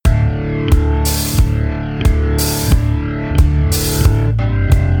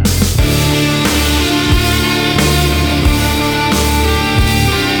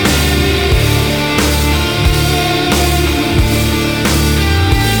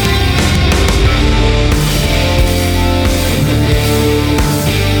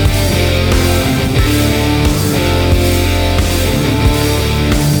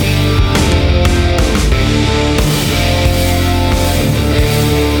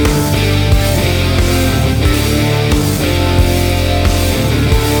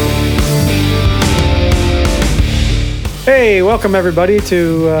Hey, welcome everybody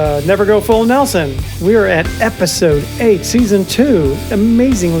to Never Go Full Nelson. We are at episode 8, season 2.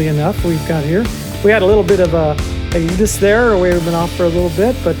 Amazingly enough, we've got here. We had a little bit of a this there, we've been off for a little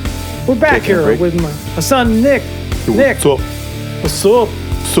bit, but we're back here with my son Nick. Nick, what's up? What's up?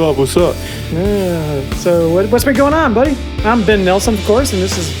 What's up? What's up? So what's been going on, buddy? I'm Ben Nelson, of course, and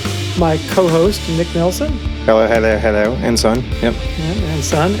this is my co-host Nick Nelson. Hello, and son. Yep.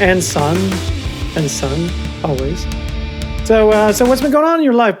 And son, always. So what's been going on in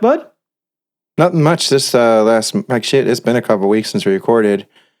your life, bud? Nothing much. This it's been a couple weeks since we recorded.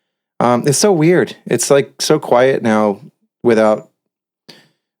 It's so weird. It's like so quiet now without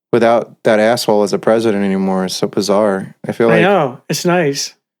that asshole as a president anymore. It's so bizarre. I know. It's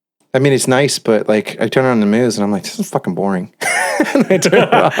nice. I mean, it's nice, but like I turn on the news and I'm like, this is fucking boring. I turn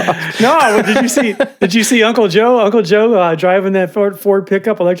it off. No, did you see Uncle Joe? Uncle Joe driving that Ford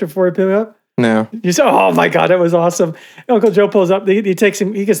pickup, electric Ford pickup? No. You said, oh my God, that was awesome. Uncle Joe pulls up. He gets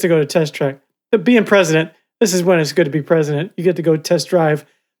to go to test track. Being president, this is when it's good to be president. You get to go test drive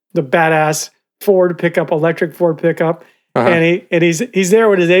the badass Ford pickup, electric Ford pickup. Uh-huh. And he's there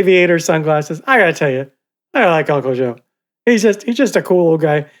with his aviator sunglasses. I gotta tell you, I like Uncle Joe. He's just a cool old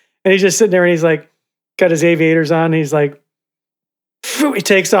guy. And he's just sitting there and he's like, got his aviators on. And he's like, phew, he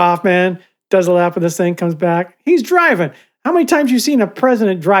takes off, man, does a lap of this thing, comes back. He's driving. How many times have you seen a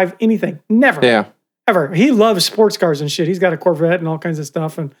president drive anything? Never. Yeah. Ever. He loves sports cars and shit. He's got a Corvette and all kinds of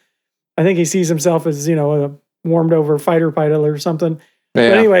stuff. And I think he sees himself as, a warmed over fighter pilot or something. Yeah.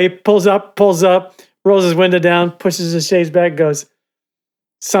 But anyway, he pulls up, rolls his window down, pushes his shades back,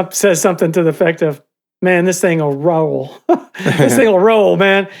 says something to the effect of, man, this thing will roll. This thing will roll,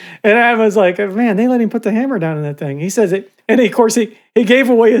 man. And I was like, man, they let him put the hammer down in that thing. He says it. And of course, he gave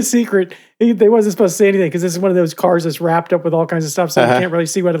away his secret. They wasn't supposed to say anything because this is one of those cars that's wrapped up with all kinds of stuff, so you can't really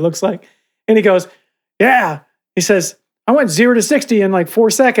see what it looks like. And he goes, yeah. He says, I went 0 to 60 in like 4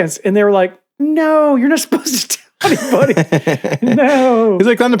 seconds. And they were like, no, you're not supposed to tell anybody. No. He's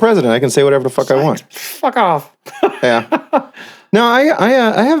like, I'm the president. I can say whatever the fuck I want. Fuck off. Yeah. No,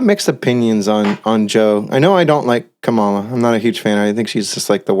 I have mixed opinions on Joe. I know I don't like Kamala. I'm not a huge fan. I think she's just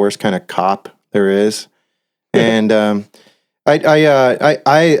like the worst kind of cop there is. And I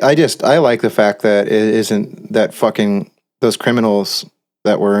like the fact that it isn't that fucking those criminals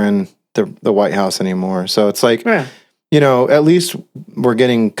that were in the White House anymore. So it's like, at least we're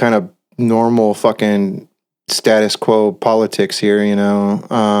getting kind of normal fucking status quo politics here.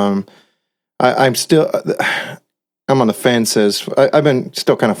 I'm on the fence as I've been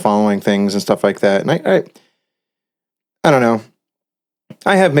still kind of following things and stuff like that. And I don't know.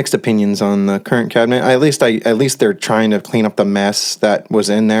 I have mixed opinions on the current cabinet. At least they're trying to clean up the mess that was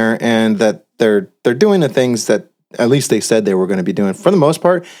in there, and that they're doing the things that at least they said they were going to be doing for the most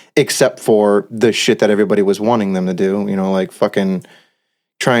part, except for the shit that everybody was wanting them to do. Like fucking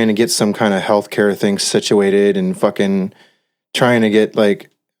trying to get some kind of healthcare thing situated and fucking trying to get like,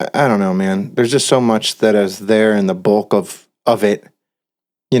 I don't know, man. There's just so much that is there in the bulk of it.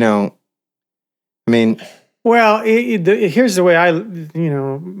 I mean. Well, here's the way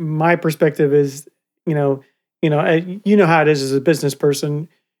my perspective is, you know how it is as a business person.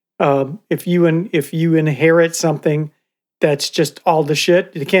 If you inherit something that's just all the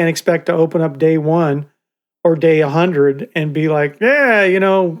shit, you can't expect to open up day 1 or day 100 and be like, yeah,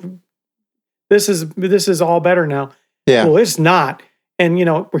 this is all better now. Yeah. Well, it's not. And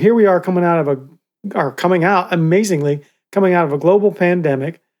here we are coming out of a global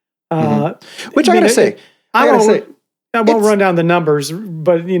pandemic. Which I gotta say. I won't run down the numbers,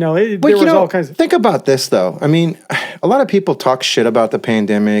 but there was all kinds of. Think about this though. I mean, a lot of people talk shit about the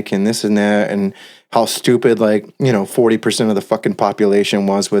pandemic and this and that, and how stupid 40% of the fucking population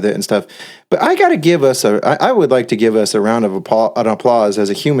was with it and stuff. But I would like to give us a round of applause as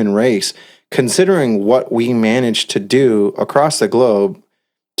a human race, considering what we managed to do across the globe.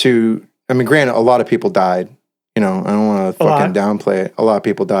 Granted, a lot of people died. I don't want to fucking downplay it. A lot of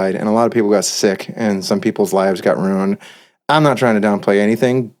people died, and a lot of people got sick, and some people's lives got ruined. I'm not trying to downplay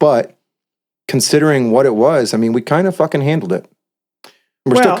anything, but considering what it was, we kind of fucking handled it.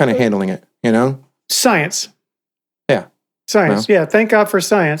 We're still kind of handling it, Science. Yeah. Science. Yeah. Thank God for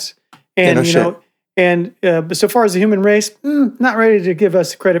science. And, so far as the human race, not ready to give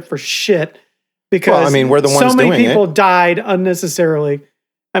us credit for shit because we're the ones so many doing people it. died unnecessarily.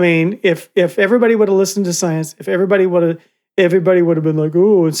 If everybody would have listened to science, if everybody would have been like,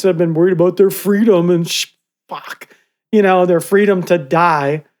 oh, instead of been worried about their freedom and their freedom to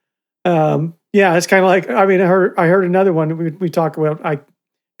die. It's kind of like, I heard another one we talk about. I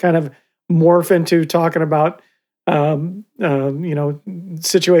kind of morph into talking about,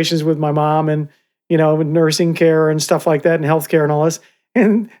 situations with my mom and, nursing care and stuff like that and healthcare and all this.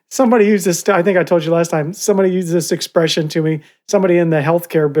 And somebody used this, I think I told you last time, somebody used this expression to me. Somebody in the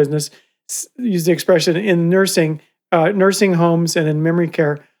healthcare business used the expression in nursing homes and in memory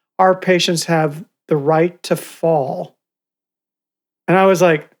care, our patients have the right to fall. And I was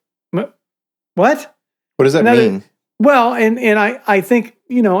like, what? What does that mean? Well, and I think,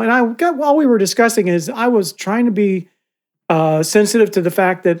 all we were discussing is I was trying to be sensitive to the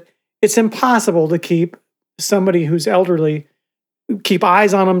fact that it's impossible to keep somebody who's elderly, keep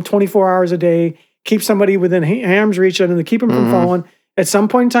eyes on them 24 hours a day, keep somebody within arm's reach and to keep them from falling. At some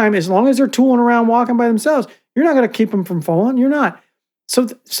point in time, as long as they're tooling around, walking by themselves, you're not going to keep them from falling. You're not. So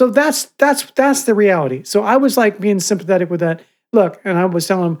that's the reality. So I was like being sympathetic with that. Look, and I was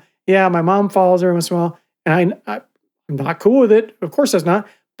telling them, yeah, my mom falls every once in a while, and I'm not cool with it. Of course, that's not.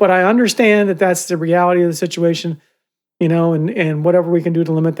 But I understand that that's the reality of the situation, and whatever we can do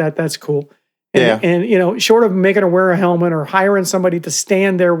to limit that, that's cool. And short of making her wear a helmet or hiring somebody to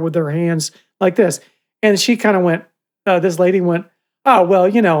stand there with their hands like this. And she kind of went, this lady went, oh, well,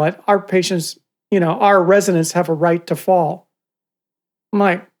 you know what? Our patients, our residents have a right to fall. I'm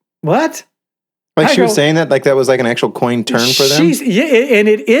like, what? Like she was saying that, like that was like an actual coined term for them? Yeah, and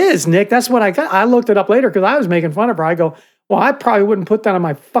it is, Nick. That's what I got. I looked it up later because I was making fun of her. I go, well, I probably wouldn't put that on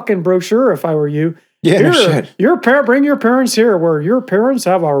my fucking brochure if I were you. Yeah, no shit. Bring your parents here where your parents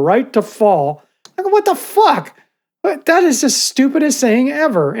have a right to fall. I go, what the fuck? That is the stupidest saying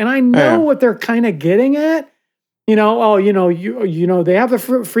ever. And I know what they're kind of getting at. They have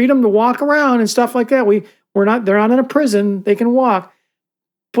the freedom to walk around and stuff like that. They're not in a prison. They can walk.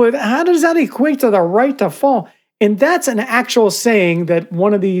 But how does that equate to the right to fall? And that's an actual saying that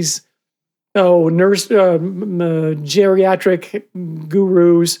one of these geriatric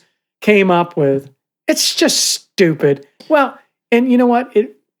gurus came up with. It's just stupid. Well, and you know what?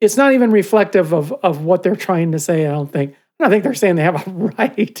 It's not even reflective of what they're trying to say, I don't think. I think they're saying they have a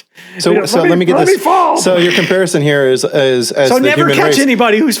right. So let me get this. So your comparison here is as so the never human catch race,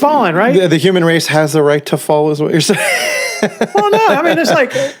 anybody who's fallen, right? The human race has the right to fall, is what you're saying. Well, no, I mean it's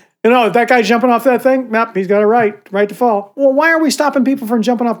like that guy jumping off that thing. Nope, he's got a right to fall. Well, why are we stopping people from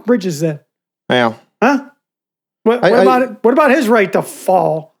jumping off bridges then? Yeah. Huh? What about his right to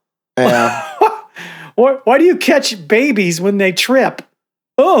fall? Yeah. Why do you catch babies when they trip?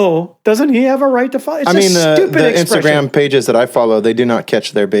 Oh, doesn't he have a right to fall? It's the Instagram pages that I follow, they do not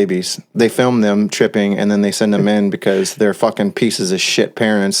catch their babies. They film them tripping and then they send them in because they're fucking pieces of shit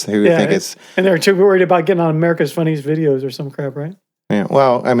parents who think it's... And they're too worried about getting on America's Funniest Videos or some crap, right? Yeah.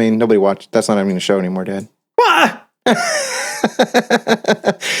 Well, I mean, nobody watched... That's not even a show anymore, Dad. Damn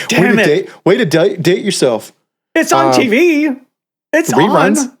it. Way to date yourself. It's on TV. It's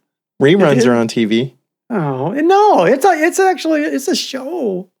reruns. on. Reruns are on TV. Oh, no, it's a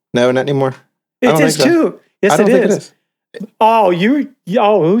show. No, not anymore. It is too. Yes, it is. Oh,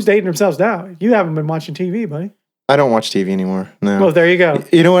 who's dating themselves now? You haven't been watching TV, buddy. I don't watch TV anymore. No. Well, there you go.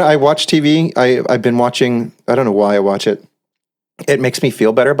 You know what? I watch TV. I've been watching, I don't know why I watch it. It makes me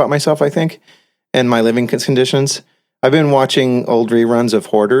feel better about myself, I think, and my living conditions. I've been watching old reruns of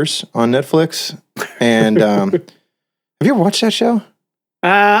Hoarders on Netflix. And have you ever watched that show?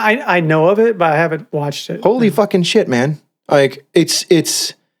 I know of it, but I haven't watched it. Holy fucking shit, man. Like it's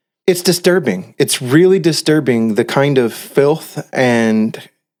disturbing. It's really disturbing, the kind of filth and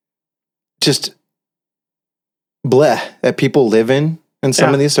just bleh that people live in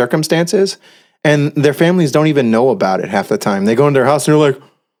some of these circumstances. And their families don't even know about it half the time. They go into their house and they're like,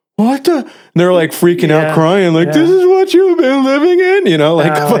 what the? And they're like freaking out, crying, like, this is what you've been living in?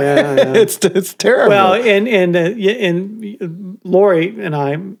 It's terrible. Well, and Lori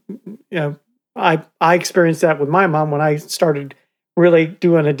and I experienced that with my mom when I started really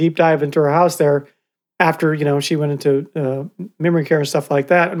doing a deep dive into her house there after, she went into memory care and stuff like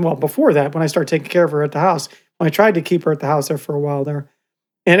that. And well, before that, when I started taking care of her at the house, when I tried to keep her at the house there for a while there,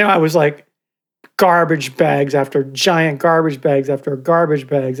 and I was like, garbage bags after giant garbage bags after garbage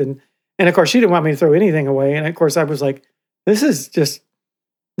bags. And of course she didn't want me to throw anything away. And of course I was like, this is just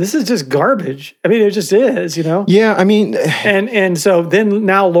garbage. I mean, it just is, Yeah. I mean, and so then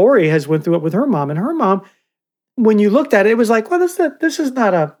now Lori has went through it with her mom, and her mom, when you looked at it, it was like, well, this is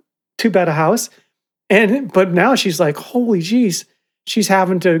not a too bad a house. But now she's like, holy geez, she's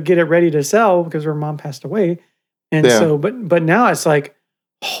having to get it ready to sell because her mom passed away. And so, but now it's like,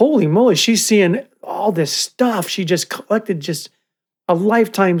 holy moly, she's seeing all this stuff. She just collected just a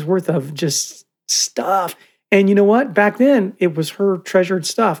lifetime's worth of just stuff. And you know what? Back then, it was her treasured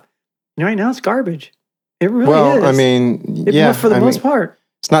stuff. Right now, it's garbage. It really is. Well, I mean, for the most part.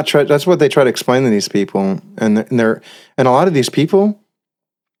 It's not. That's what they try to explain to these people. And a lot of these people,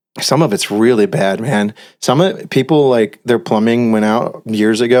 some of it's really bad, man. People, like, their plumbing went out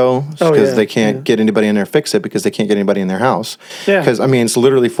years ago because they can't get anybody in there to fix it because they can't get anybody in their house. Yeah. Because, I mean, it's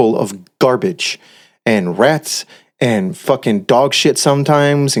literally full of garbage and rats and fucking dog shit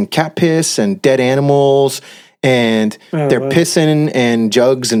sometimes and cat piss and dead animals. And they're pissing in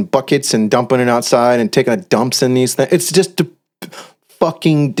jugs and buckets and dumping it outside and taking dumps in these things. It's just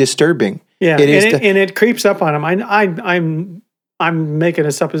fucking disturbing. Yeah, and it creeps up on them. I'm making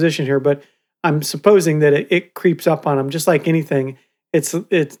a supposition here, but I'm supposing that it creeps up on them just like anything. It's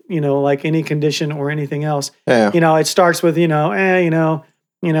like any condition or anything else. Yeah. It starts with I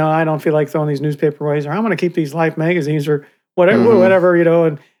don't feel like throwing these newspaper away, or I'm going to keep these Life magazines or whatever,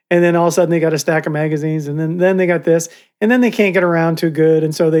 and then all of a sudden they got a stack of magazines, and then they got this, and then they can't get around too good,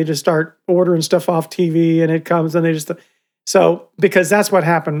 and so they just start ordering stuff off TV, and it comes, and they just because that's what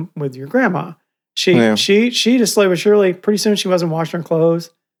happened with your grandma. She just slowly but surely, pretty soon she wasn't washing her clothes.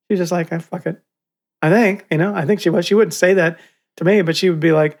 She was just like, fuck it. I think she was. She wouldn't say that to me, but she would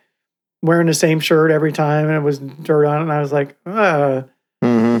be like wearing the same shirt every time, and it was dirt on it. And I was like,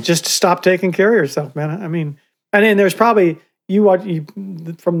 just stop taking care of yourself, man. I mean, and then there's probably I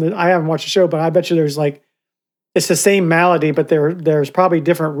haven't watched the show, but I bet you there's like, it's the same malady, but there's probably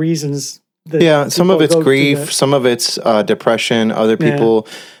different reasons. Some of it's grief, some of it's depression. Other people.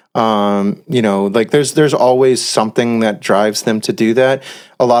 Like there's always something that drives them to do that.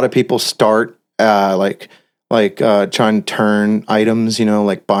 A lot of people start trying to turn items,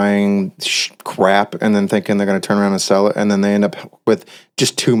 like buying crap and then thinking they're going to turn around and sell it, and then they end up with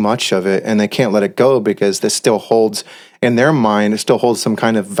just too much of it and they can't let it go because this still holds in their mind. It still holds some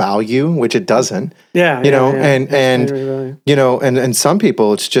kind of value, which it doesn't. And some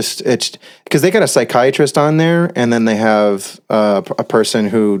people it's because they got a psychiatrist on there, and then they have a person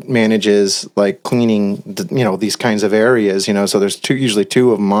who manages like cleaning, these kinds of areas. So there's usually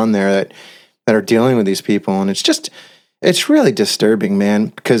two of them on there that are dealing with these people, and it's really disturbing, man.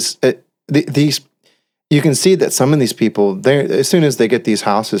 Because you can see that some of these people, as soon as they get these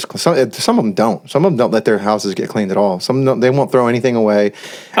houses, some of them don't. Some of them don't let their houses get cleaned at all. Some don't, they won't throw anything away.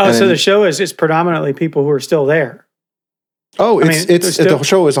 Oh, so the show is predominantly people who are still there. Oh, the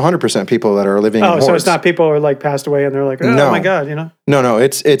show is 100% people that are living in hordes. So it's not people who are like passed away and they're like, oh my God, No,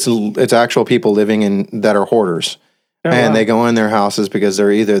 it's actual people living that are hoarders. They go in their houses because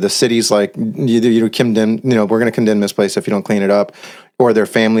they're either the city's like, you condemn, we're going to condemn this place if you don't clean it up, or their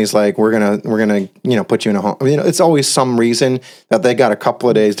family's like, we're gonna put you in a home. It's always some reason that they got a couple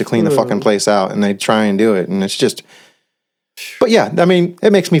of days to clean the fucking place out, and they try and do it, and it's just. But yeah, I mean,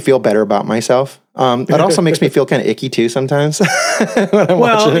 it makes me feel better about myself. It also makes me feel kind of icky too sometimes. When I'm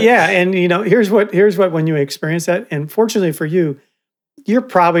watching it. Yeah, and here's what when you experience that, and fortunately for you, you're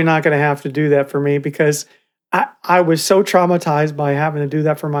probably not going to have to do that for me, because I was so traumatized by having to do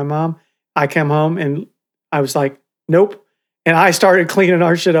that for my mom. I came home and I was like, nope. And I started cleaning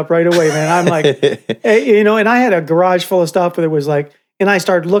our shit up right away, man. I'm like, and I had a garage full of stuff, but it was like, and I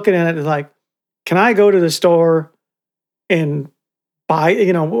started looking at it and like, can I go to the store and buy,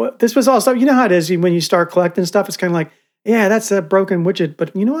 this was all stuff. You know how it is when you start collecting stuff, it's kind of like, yeah, that's a broken widget,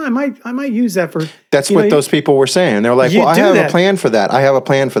 but I might use that for. That's what those people were saying. They're like, well, I have a plan for that. I have a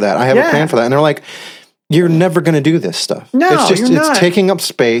plan for that. I have a plan for that. And they're like, you're never going to do this stuff. No, it's taking up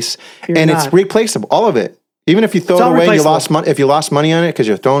space, it's replaceable. All of it. Even if you throw it away, you lost money. If you lost money on it because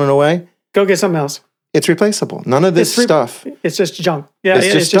you're throwing it away, go get something else. It's replaceable. None of this stuff. It's just junk. Yeah,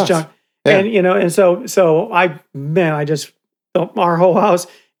 it's just junk. Yeah. And and so I just our whole house.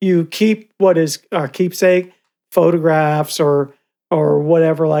 You keep what is our keepsake, photographs or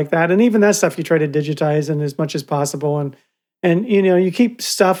whatever like that, and even that stuff you try to digitize in as much as possible, and you keep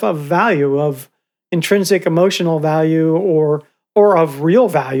stuff of value, of intrinsic emotional value or of real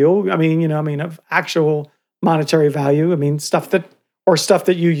value. I mean, of actual monetary value. I mean, stuff that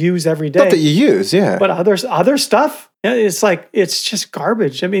you use every day. Stuff that you use, yeah. But other stuff, it's like, it's just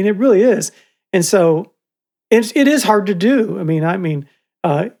garbage. I mean, it really is. And so it is hard to do. I mean,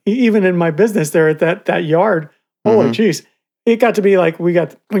 even in my business there at that yard, holy jeez, it got to be like,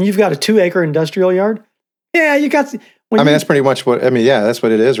 when you've got a 2-acre industrial yard, yeah, you got. That's pretty much what. That's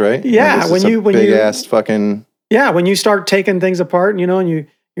what it is, right? Yeah, when you big ass fucking. Yeah, when you start taking things apart, and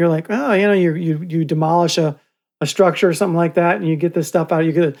you're like, oh, you demolish a structure or something like that, and you get this stuff out.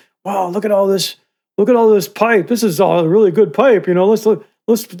 You get, wow, look at all this pipe. This is all a really good pipe.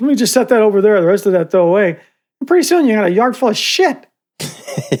 Let me just set that over there. The rest of that throw away. And pretty soon you got a yard full of shit.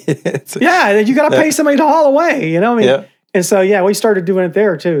 Yeah, you got to pay somebody to haul away. Yeah. And so we started doing it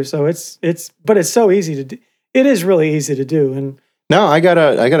there too. So but it's so easy to do. It is really easy to do. And no, I got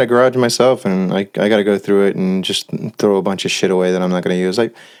a garage myself, and I got to go through it and just throw a bunch of shit away that I'm not going to use.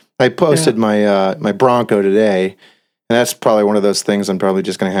 I posted my my Bronco today, and that's probably one of those things I'm probably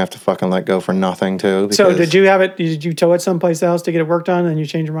just going to have to fucking let go for nothing too. So did you have it? Did you tow it someplace else to get it worked on, and you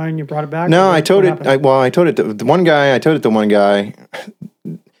changed your mind and you brought it back? No, I towed it. I towed it to the one guy. I towed it to one guy.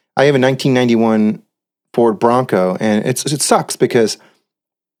 I have a 1991 Ford Bronco, and it sucks because,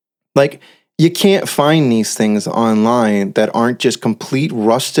 like, you can't find these things online that aren't just complete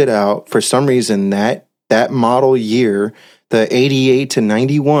rusted out for some reason. That model year, the 88 to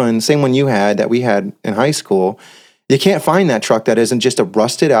 91, same one you had that we had in high school, you can't find that truck that isn't just a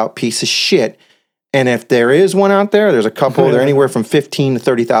rusted out piece of shit. And if there is one out there, there's a couple. They're anywhere from $15,000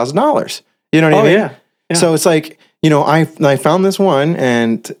 to $30,000. You know what I mean? Yeah. So it's like, you know, I found this one,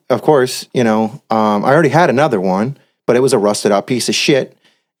 and of course, you know, I already had another one, but it was a rusted out piece of shit.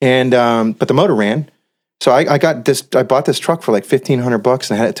 And but the motor ran. So I got this. I bought this truck for like $1,500,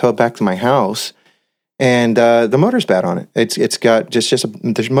 and I had it towed back to my house. And the motor's bad on it. It's got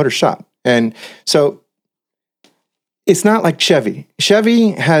the motor shot. And so it's not like Chevy.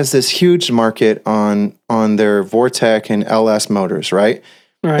 Chevy has this huge market on their Vortec and LS motors, right?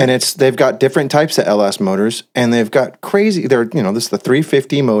 Right. And they've got different types of LS motors, and they've got crazy. This is the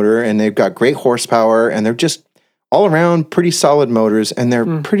 350 motor, and they've got great horsepower, and they're just all around pretty solid motors, and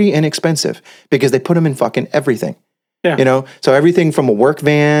they're pretty inexpensive because they put them in fucking everything. Yeah. You know, so everything from a work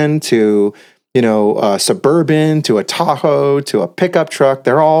van to, you know, a Suburban to a Tahoe to a pickup truck,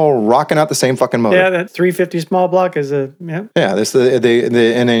 they're all rocking out the same fucking motor. Yeah, that 350 small block is Yeah, this and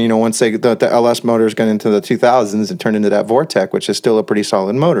then, you know, once the LS motors got into the 2000s, it turned into that Vortec, which is still a pretty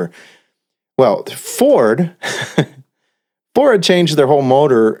solid motor. Well, Ford changed their whole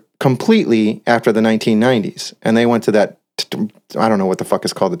motor completely after the 1990s, and they went to that, I don't know what the fuck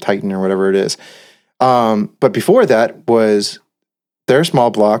is called, the Titan or whatever it is. But before that was their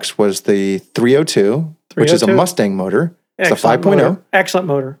small blocks was the 302, which is a Mustang motor. It's a 5.0. Excellent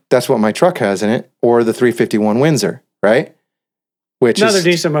motor. That's what my truck has in it, or the 351 Windsor, right? Which another is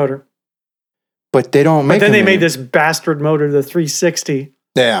decent motor. But they don't make. But then they made this bastard motor, the 360.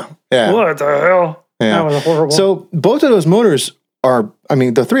 Yeah. What the hell? Yeah. That was horrible. So both of those motors are. I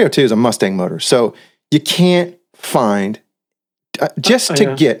mean, the 302 is a Mustang motor, so you can't find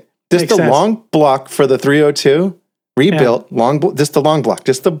to get this the long block for the 302 rebuilt just the long block,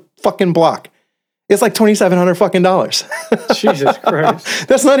 just the fucking block. It's like $2,700 fucking dollars. Jesus Christ!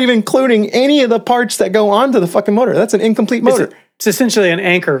 That's not even including any of the parts that go onto the fucking motor. That's an incomplete motor. It's essentially an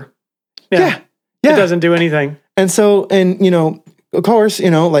anchor. Yeah. It doesn't do anything. And so, you know, of course,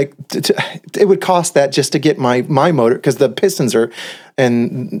 you know, like it would cost that just to get my motor, because the pistons are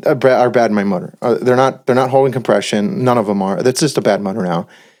bad in my motor. They're not holding compression. None of them are. That's just a bad motor now.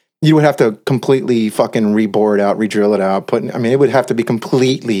 You would have to completely fucking rebore it out, redrill it out. It would have to be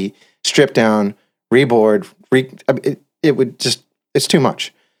completely stripped down, rebored. It would just, it's too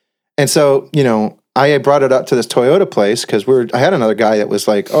much. And so, you know, I brought it up to this Toyota place because I had another guy that was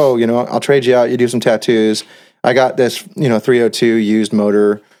like, oh, you know, I'll trade you out. You do some tattoos. I got this, you know, 302 used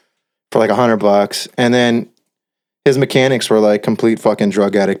motor for like $100. And then his mechanics were like complete fucking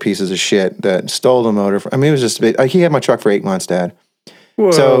drug addict pieces of shit that stole the motor. It was just, he had my truck for 8 months, Dad.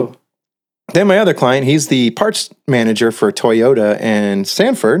 Whoa. So then my other client, he's the parts manager for Toyota and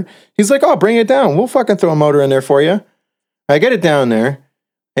Sanford. He's like, oh, bring it down. We'll fucking throw a motor in there for you. I get it down there.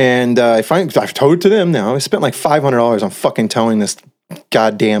 And I've towed it to them now. I spent like $500 on fucking towing this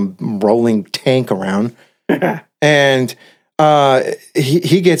goddamn rolling tank around. And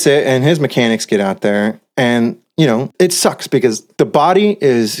he gets it, and his mechanics get out there. And, you know, it sucks because the body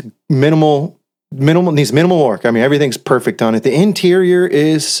is minimal, needs minimal work. I mean, everything's perfect on it. The interior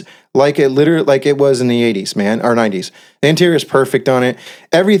is like it was in the 80s, man, or 90s. The interior is perfect on it.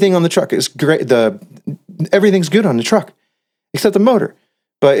 Everything on the truck is great. Everything's good on the truck, except the motor.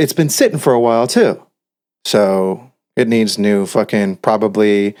 But it's been sitting for a while too. So it needs new fucking,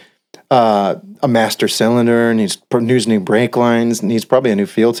 probably a master cylinder, needs new brake lines, needs probably a new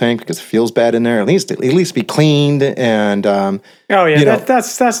fuel tank because the fuel's bad in there. At least be cleaned. And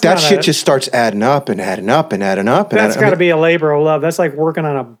that shit just starts adding up and adding up and adding up. That's got to be a labor of love. That's like working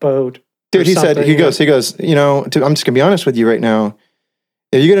on a boat. Dude, he goes, you know, I'm just gonna be honest with you right now.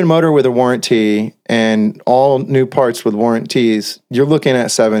 If you get a motor with a warranty and all new parts with warranties, you're looking at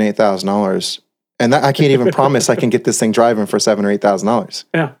 $7,000-8,000, and I can't even promise I can get this thing driving for $7,000 or $8,000.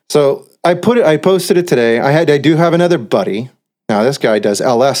 Yeah. So I posted it today. I do have another buddy. Now this guy does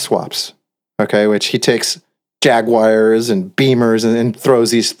LS swaps, okay, which he takes Jaguars and Beamers and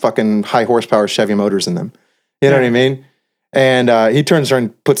throws these fucking high horsepower Chevy motors in them. You know what I mean? And he turns around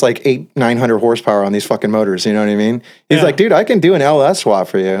and puts like 800-900 horsepower on these fucking motors. You know what I mean? He's like, dude, I can do an LS swap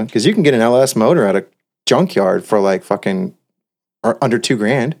for you, because you can get an LS motor at a junkyard for like fucking under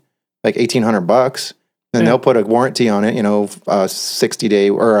 $2,000. like $1,800, and they'll put a warranty on it. 60-day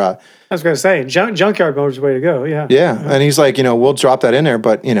or. I was going to say junkyard motor's the way to go. Yeah. Yeah, and he's like, we'll drop that in there,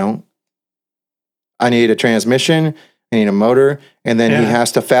 but I need a transmission, I need a motor, and then he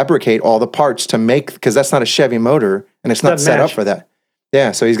has to fabricate all the parts to make, because that's not a Chevy motor, and it's not set up for that.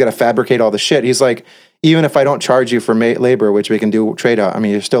 Yeah, so he's got to fabricate all the shit. He's like, even if I don't charge you for labor, which we can do trade out, I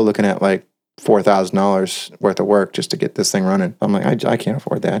mean, you're still looking at like $4,000 worth of work just to get this thing running. I'm like, I can't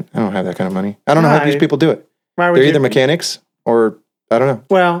afford that. I don't have that kind of money. I don't know how these people do it. They're either mechanics or I don't know.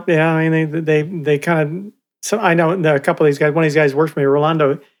 Well, yeah, I mean, they kind of. So I know a couple of these guys. One of these guys works for me,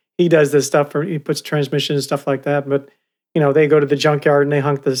 Rolando. He does this stuff he puts transmission and stuff like that. But they go to the junkyard and they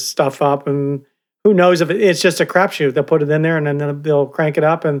hunk this stuff up, and who knows if it's just a crapshoot. They'll put it in there and then they'll crank it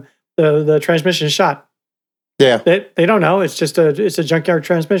up, and the transmission is shot. Yeah, they don't know. It's just a junkyard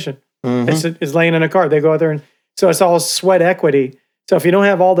transmission. Mm-hmm. It's laying in a car. They go out there, and so it's all sweat equity. So if you don't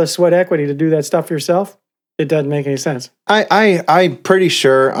have all the sweat equity to do that stuff yourself, it doesn't make any sense. I'm pretty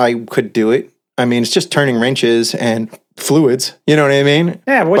sure I could do it. I mean, it's just turning wrenches and fluids. You know what I mean?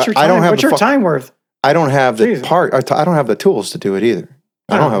 Yeah. What's your time worth? I don't have the part. I don't have the tools to do it either.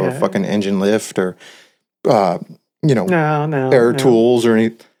 I don't have a fucking engine lift or, air tools or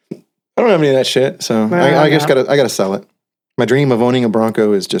anything. I don't have any of that shit. So I just gotta sell it. My dream of owning a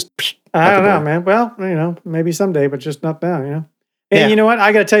Bronco is just. I don't know, man. Well, maybe someday, but just not now. And you know what?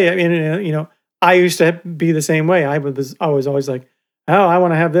 I got to tell you, I used to be the same way. I was always like, oh, I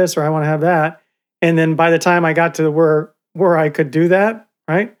want to have this or I want to have that. And then by the time I got to where I could do that,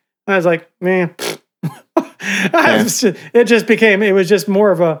 right? I was like, man, it was just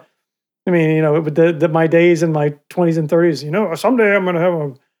more of a, my days in my 20s and 30s, someday I'm going to have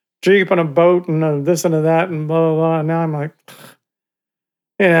a Jeep and a boat and this and that and blah, blah, blah. And now I'm like,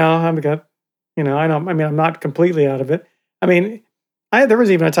 I'm not completely out of it. I mean, there was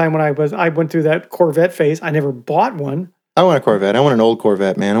even a time when I went through that Corvette phase. I never bought one. I want a Corvette. I want an old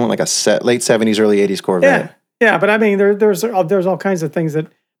Corvette, man. I want like a late 70s, early 80s Corvette. Yeah. But I mean, there's all kinds of things that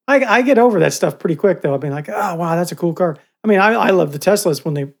I get over that stuff pretty quick though. I mean, like, oh wow, that's a cool car. I mean, I love the Teslas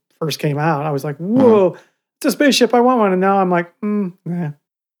when they first came out. I was like, whoa, it's a spaceship. I want one. And now I'm like, yeah.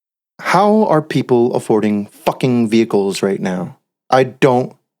 How are people affording fucking vehicles right now? I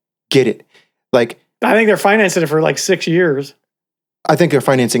don't get it. Like, I think they're financing it for like 6 years. I think they're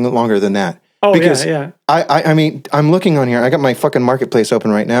financing it longer than that. Oh, because yeah. I mean, I'm looking on here. I got my fucking marketplace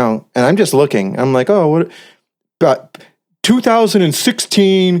open right now, and I'm just looking. I'm like, oh, what? Got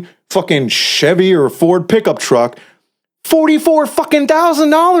 2016 fucking Chevy or Ford pickup truck, $44 fucking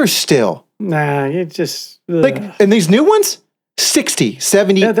 $1,000 still. Nah, you just like, and these new ones, $60,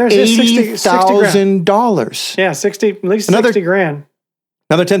 $70, $80,000. Yeah, 60, at least 60 grand.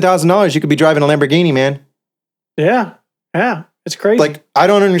 Another $10,000, you could be driving a Lamborghini, man. Yeah. It's crazy. Like, I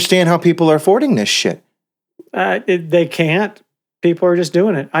don't understand how people are affording this shit. They can't. People are just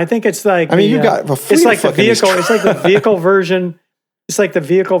doing it. I think it's like. I mean, you got a fleet it's like the vehicle. It's like the vehicle version. It's like the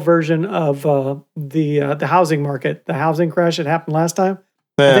vehicle version of the housing market. The housing crash that happened last time.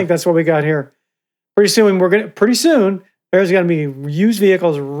 Yeah. I think that's what we got here. Pretty soon there's gonna be used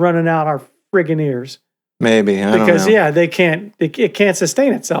vehicles running out our friggin' ears. Maybe I don't know. They can't. It can't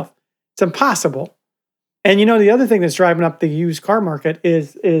sustain itself. It's impossible. And the other thing that's driving up the used car market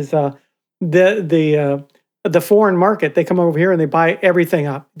is the foreign market. They come over here and they buy everything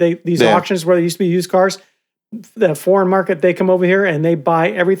up. These auctions where there used to be used cars, the foreign market, they come over here and they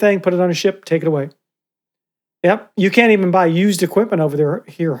buy everything, put it on a ship, take it away. Yep, you can't even buy used equipment over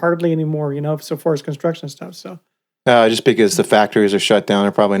here hardly anymore. So far as construction stuff. So. Just because the factories are shut down,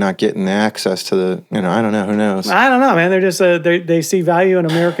 they're probably not getting the access to the, I don't know, who knows? I don't know, man. They're just, they see value in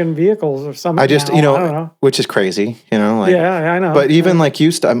American vehicles or something. I just, I don't know. Which is crazy, like. Yeah, I know. But even like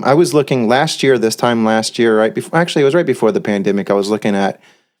I was looking this time last year, right before, actually it was right before the pandemic, I was looking at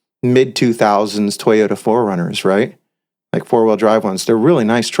mid-2000s Toyota 4Runners, right? Like 4-wheel drive ones. They're really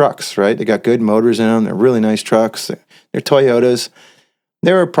nice trucks, right? They got good motors in them. They're really nice trucks. They're Toyotas.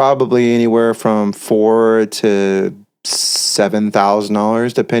 They were probably anywhere from $4,000 to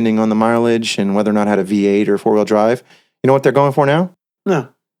 $7,000, depending on the mileage and whether or not it had a V8 or 4-wheel drive. You know what they're going for now? No.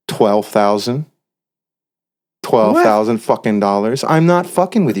 $12,000. $12,000 fucking dollars. I'm not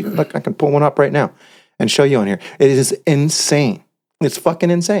fucking with you. Look, I can pull one up right now and show you on here. It is insane. It's fucking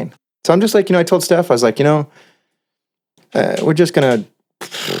insane. So I'm just like, I told Steph, I was like, we're just gonna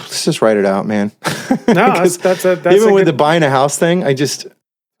let's just write it out, man. No, that's even with the buying a house thing. I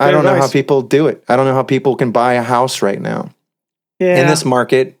don't know how people do it. I don't know how people can buy a house right now. Yeah. In this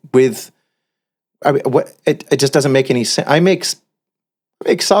market it just doesn't make any sense. I make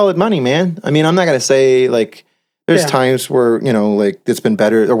solid money, man. I mean, I'm not gonna say like There's times where, like it's been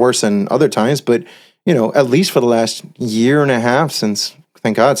better or worse than other times, but at least for the last year and a half since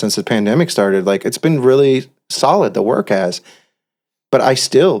the pandemic started, like it's been really solid, the work has. But I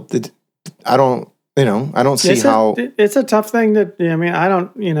don't see how. It's a tough thing I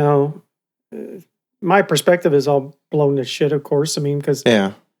don't, my perspective is all blown to shit, of course. I mean, because,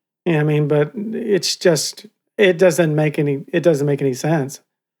 but it's just, it doesn't make any sense.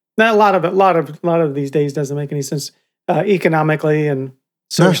 Not a lot of these days doesn't make any sense economically and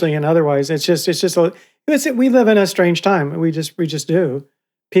socially and otherwise. We live in a strange time. We just do.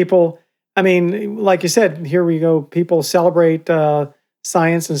 People, I mean, like you said, here we go. People celebrate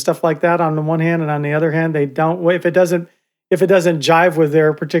science and stuff like that on the one hand, and on the other hand, they don't. If it doesn't jive with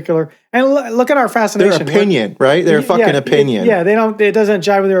their particular, and look at our fascination. Their opinion, right? Their fucking opinion. They don't. It doesn't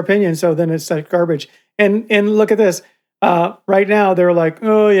jive with their opinion, so then it's like garbage. And look at this. Right now, they're like,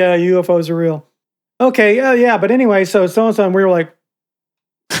 oh yeah, UFOs are real. Okay, yeah, but anyway, so and so, and we were like,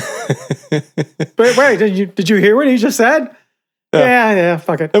 but wait, did you hear what he just said? Yeah,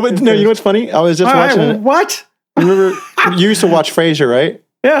 fuck it. No, you know what's funny? I was just watching it. What? Remember, you used to watch Frasier, right?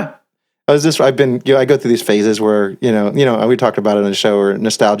 Yeah. I go through these phases where, we talked about it on the show, or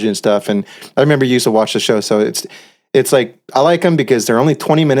nostalgia and stuff. And I remember you used to watch the show. So it's like, I like them because they're only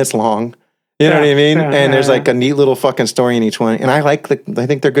 20 minutes long. You know what I mean? And there's like a neat little fucking story in each one. And I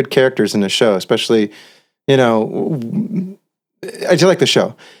think they're good characters in the show, especially, I just like the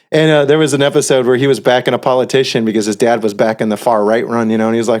show. And there was an episode where he was backing a politician because his dad was back in the far right run,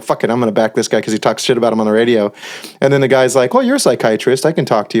 and he was like, fuck it, I'm going to back this guy because he talks shit about him on the radio. And then the guy's like, well, you're a psychiatrist. I can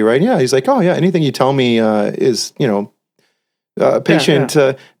talk to you, right? Yeah. He's like, oh, yeah, anything you tell me is, patient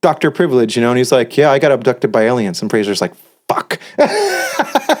doctor privilege, and he's like, yeah, I got abducted by aliens. And Fraser's like, fuck.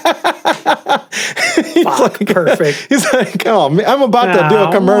 Fuck, perfect. He's like, oh, I'm about to do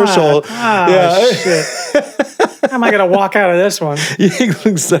a commercial. Shit. How am I going to walk out of this one?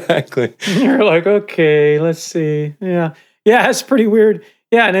 Exactly. You're like, okay, let's see. Yeah, it's pretty weird.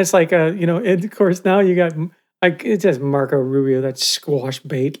 Yeah, and it's like, and of course now you got it's just Marco Rubio, that squash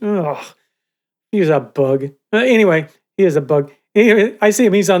bait. Ugh, he's a bug. Anyway, he is a bug. Anyway, I see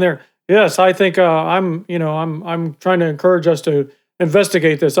him. He's on there. Yes, I think I'm trying to encourage us to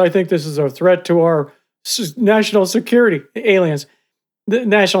investigate this. I think this is a threat to our national security. Aliens, the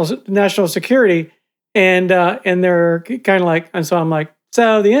national security. And they're kind of like, and so I'm like,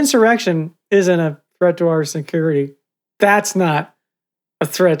 so the insurrection isn't a threat to our security. That's not a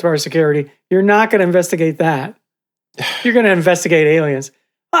threat to our security. You're not going to investigate that. You're going to investigate aliens.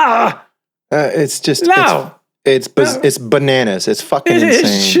 It's just no. It's bananas. It's fucking insane.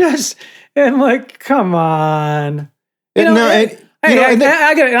 It's just, and like, come on. I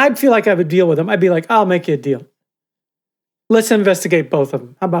feel like I would deal with them. I'd be like, I'll make you a deal. Let's investigate both of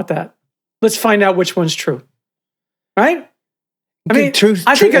them. How about that? Let's find out which one's true. Right? I mean,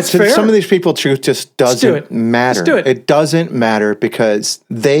 I think it's fair. Some of these people, truth just doesn't matter. Let's do it. It doesn't matter because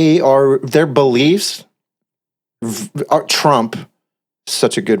their beliefs trump,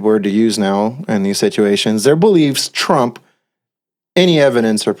 such a good word to use now in these situations, their beliefs trump any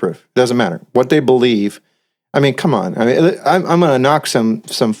evidence or proof. It doesn't matter what they believe. I mean, come on. I mean, I'm going to knock some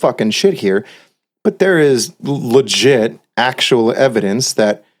fucking shit here, but there is legit, actual evidence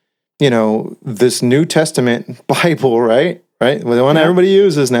that, this New Testament Bible, right? The one everybody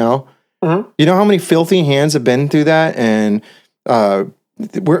uses now. Uh-huh. You know how many filthy hands have been through that, and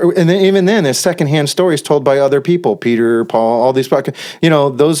even then, there's secondhand stories told by other people, Peter, Paul, all these fucking,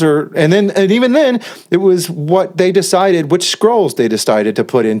 those are, and even then, it was what they decided, which scrolls they decided to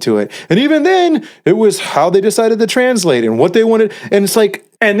put into it, and even then, it was how they decided to translate and what they wanted, and it's like,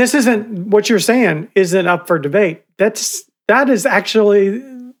 and this isn't what you're saying isn't up for debate. That is actually.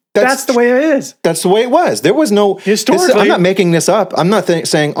 That's the way it is. That's the way it was. There was no historically. I'm not making this up. I'm not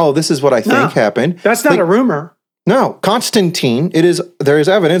saying, "Oh, this is what I think happened." That's not a rumor. No, Constantine. There is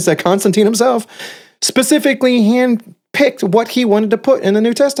evidence that Constantine himself specifically handpicked what he wanted to put in the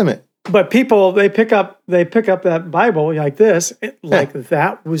New Testament. But people they pick up that Bible like this,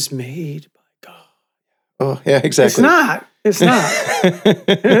 that was made by God. Oh yeah, exactly. It's not. It's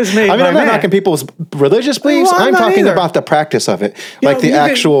made I'm not knocking people's religious beliefs. I'm talking about the practice of it,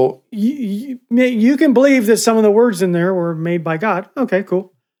 actual. You can believe that some of the words in there were made by God. Okay,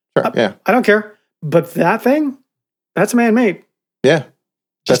 cool. Sure, yeah. I don't care. But that thing, that's man-made. Yeah,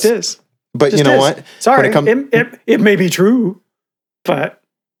 just is. But you know what? Sorry, it may be true, but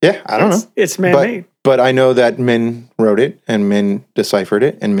yeah, I don't know. It's man-made. But I know that men wrote it and men deciphered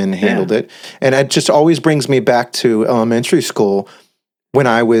it and men handled it. And it just always brings me back to elementary school when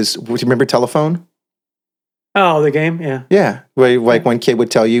I was, do you remember telephone? Oh, the game, yeah. Yeah, like one kid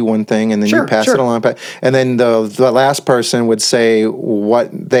would tell you one thing, and then you pass it along, and then the last person would say what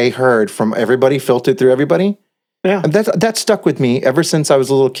they heard from everybody, filtered through everybody. Yeah, and that stuck with me ever since I was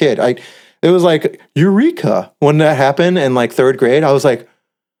a little kid. It was like eureka when that happened in like third grade. I was like,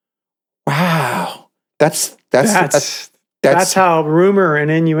 wow, that's how rumor and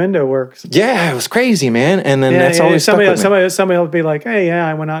innuendo works. Yeah, it was crazy, man. And then that's always somebody will be like, hey, yeah,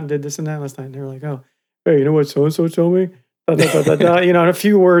 I went out and did this and that last night. And they're like, oh, hey, you know what so and so told me? You know, and a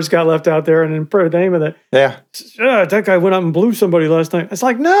few words got left out there, and then the name of it. Yeah, that guy went out and blew somebody last night. It's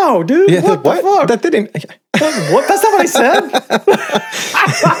like, no, dude, what the fuck? That didn't. What? That's not what I said.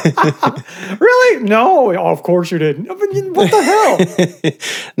 Really? No. Oh, of course you didn't. What the hell?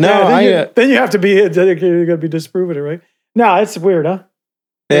 No, then you have to be. You got to be disproving it, right? No, it's weird, huh?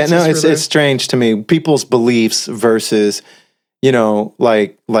 Yeah, it's strange to me. People's beliefs versus,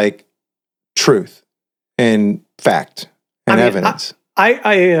 like truth and fact and evidence.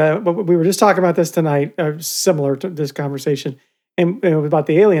 We were just talking about this tonight, similar to this conversation, and about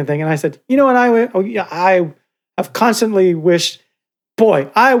the alien thing. And I said, you know what? I have constantly wished. Boy,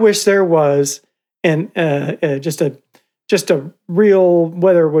 I wish there was just a real,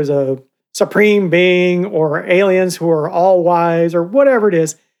 whether it was a supreme being or aliens who are all wise or whatever it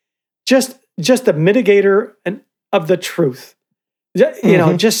is, just a mitigator of the truth.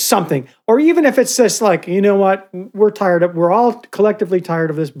 Just something. Or even if it's just like, you know what, we're all collectively tired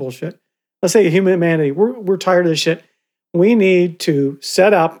of this bullshit. Let's say humanity, we're tired of this shit. We need to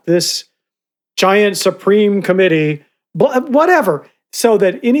set up this giant supreme committee, whatever, so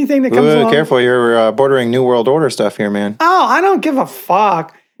that anything that comes along. Careful, you're bordering New World Order stuff here, man. Oh, I don't give a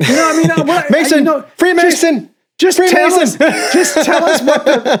fuck. You know what I mean? Mason, Freemason. Just tell us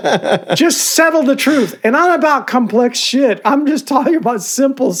just settle the truth. And not about complex shit. I'm just talking about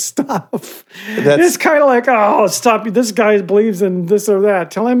simple stuff. It's kind of like, oh, stop. This guy believes in this or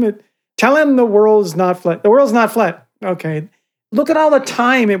that. Tell him the world's not flat. The world's not flat. Okay. Look at all the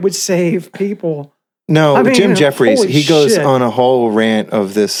time it would save people. No, Jim Jeffries, he goes on a whole rant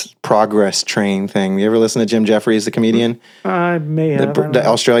of this progress train thing. You ever listen to Jim Jeffries, the comedian? I may have. The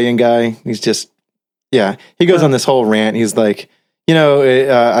Australian guy. He's just, he goes on this whole rant. He's like,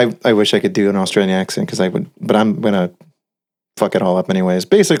 I wish I could do an Australian accent because I would, but I'm going to fuck it all up anyways.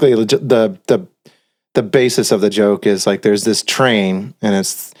 Basically, the basis of the joke is like there's this train and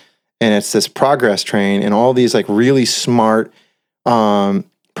it's this progress train and all these like really smart,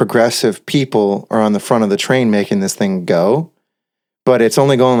 progressive people are on the front of the train making this thing go, but it's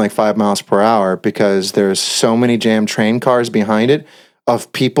only going like 5 miles per hour because there's so many jammed train cars behind it of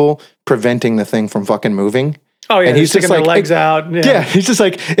people preventing the thing from fucking moving. Oh yeah, and he's just like their legs out. Yeah, he's just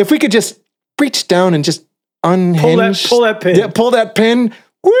like, if we could just reach down and just unhinge, pull that pin. Yeah, pull that pin.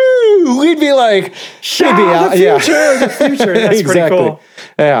 Woo! We'd be like, the future. That's pretty cool.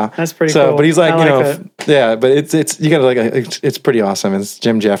 Yeah, that's pretty cool. But he's like, but it's you gotta it's pretty awesome. It's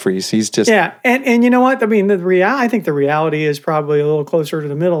Jim Jeffries. He's just and you know what? I mean, I think the reality is probably a little closer to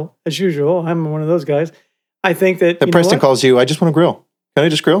the middle as usual. I'm one of those guys. I think that Preston calls you. I just want to grill. Can I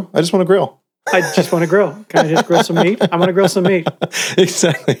just grill? I just want to grill. I just want to grill. Can I just grill some meat? I want to grill some meat.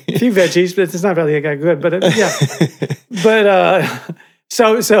 Exactly. A few veggies, but it's not really that good. But yeah, but.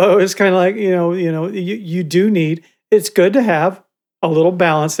 So it's kind of like, you do need, it's good to have a little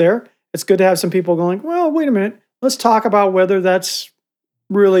balance there. It's good to have some people going, well, wait a minute. Let's talk about whether that's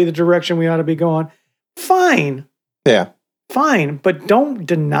really the direction we ought to be going. Fine. Yeah. Fine. But don't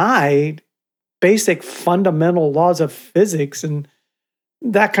deny basic fundamental laws of physics and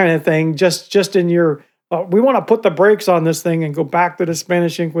that kind of thing. Just in your, we want to put the brakes on this thing and go back to the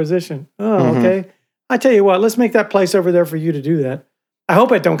Spanish Inquisition. Oh, okay. I tell you what, let's make that place over there for you to do that. I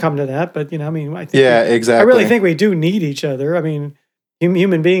hope it don't come to that, but I think exactly. I really think we do need each other. I mean,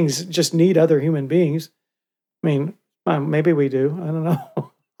 human beings just need other human beings. I mean, maybe we do. I don't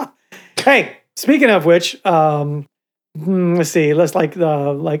know. Hey, speaking of which, let's see. Let's like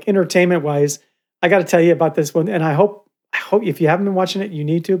entertainment wise, I got to tell you about this one, and I hope if you haven't been watching it, you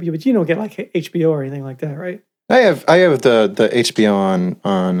need to. But you don't get like HBO or anything like that, right? I have the HBO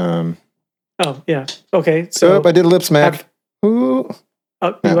on. Oh yeah. Okay. So I did a lip smack. Ooh.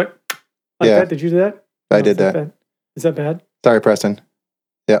 Oh, you what? That? Did you do that? I did that. Is that bad? Sorry, Preston.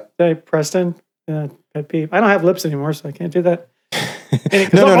 Yeah. Hey, Preston. Pet peeve. I don't have lips anymore, so I can't do that.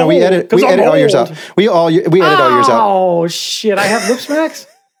 No. We edit all yours out. We edit all yours out. Oh shit! I have lip smacks.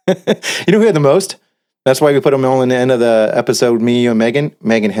 You know who had the most? That's why we put them all in the end of the episode. Me, you, and Megan.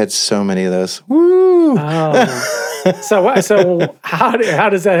 Megan had so many of those. Woo! Oh. So how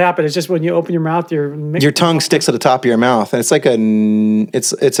does that happen? It's just when you open your mouth, your tongue sticks to the top of your mouth, and it's like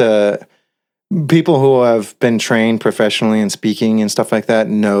people who have been trained professionally in speaking and stuff like that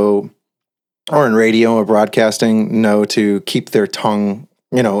know, or in radio or broadcasting, know to keep their tongue,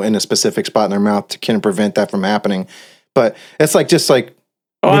 in a specific spot in their mouth to kind of prevent that from happening. But it's like, just like,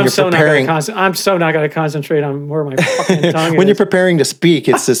 I'm so not going to concentrate on where my fucking tongue is. When you're preparing to speak,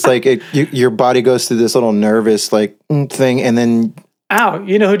 it's just like your body goes through this little nervous like thing, and then ow,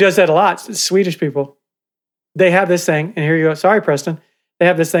 you know who does that a lot? It's Swedish people. They have this thing, and here you go. Sorry, Preston. They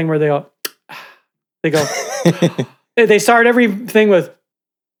have this thing where they go, they start everything with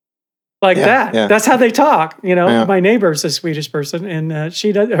like that. Yeah. That's how they talk. My neighbor's a Swedish person, and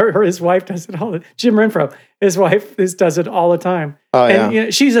she does. His wife does it all. Jim Renfro, his wife, does it all the time. Oh, and yeah.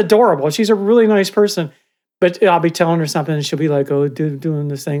 She's adorable. She's a really nice person. But I'll be telling her something, and she'll be like, "Oh, doing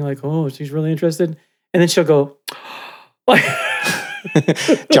this thing, like, oh, she's really interested," and then she'll go, like,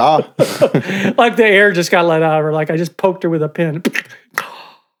 jaw, like the air just got let out of her. Like I just poked her with a pin.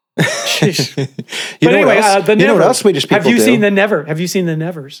 Sheesh. But anyway, the Nevers. You know what else Swedish people Have you do? seen the Never? Have you seen the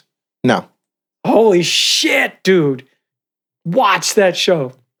Nevers? No. Holy shit, dude! Watch that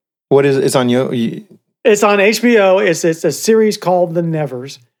show. What is it's on you? It's on HBO. It's a series called The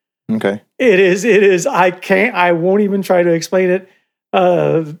Nevers. Okay. It is. I won't even try to explain it.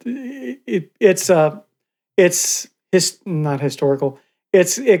 It's not historical.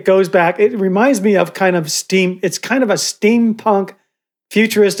 It goes back. It reminds me of kind of it's kind of a steampunk,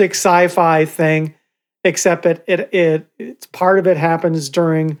 futuristic sci-fi thing, except it's part of it happens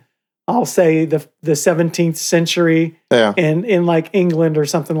during, I'll say, the 17th century, in like England or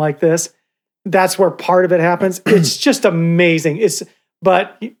something like this. That's where part of it happens. It's just amazing.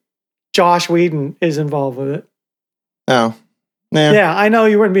 But Josh Whedon is involved with it. Oh, yeah. I know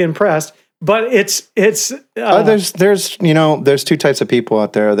you wouldn't be impressed, but it's. There's two types of people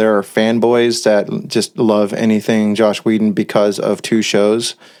out there. There are fanboys that just love anything Josh Whedon because of two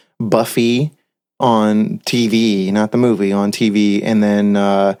shows, Buffy on TV, not the movie, on TV, and then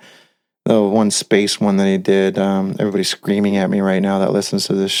the one space one that he did. Everybody's screaming at me right now that listens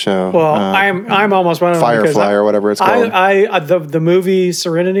to this show. Well, I'm almost one of them. Firefly or whatever it's called. The movie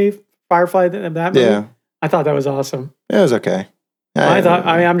Serenity, Firefly, that movie. Yeah, I thought that was awesome. It was okay.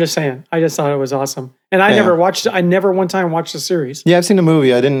 I'm just saying. I just thought it was awesome, and I never one time watched the series. Yeah, I've seen the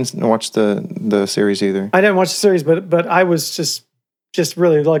movie. I didn't watch the series either. I didn't watch the series, but I was just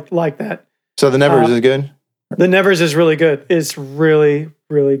really like that. So the Nevers is good. The Nevers is really good. It's really,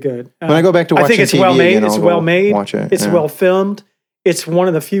 really good. When I go back to watching I think it's TV well made. again, it's well made. Watch it. It's well filmed. It's one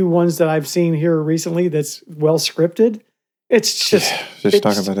of the few ones that I've seen here recently that's well scripted. It's just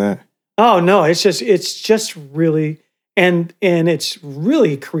talk about that. Oh no, it's just really and it's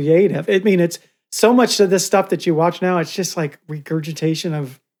really creative. I mean, it's so much of this stuff that you watch now. It's just like regurgitation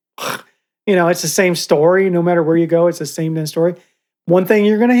of, it's the same story. No matter where you go, it's the same damn story. One thing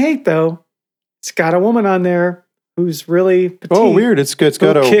you're gonna hate though. It's got a woman on there who's really petite. Oh, weird! It's good. It's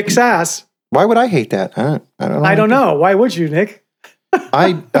got a kicks ass. Why would I hate that? I don't know. Why would you, Nick?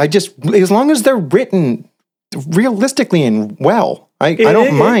 I just, as long as they're written realistically and well, I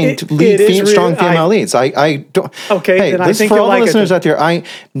don't mind strong female leads. I don't. Okay, hey, then I think for all like the listeners out there. I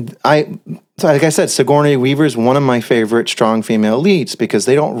like I said, Sigourney Weaver is one of my favorite strong female leads because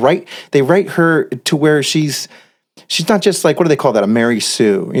they write her to where she's not just like, what do they call that? A Mary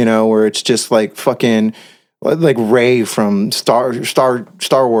Sue, where it's just like fucking like Rey from Star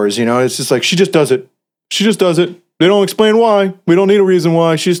Wars, It's just like, she just does it. She just does it. They don't explain why. We don't need a reason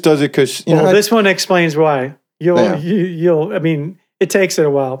why. She just does it because, this one explains why. I mean, it takes it a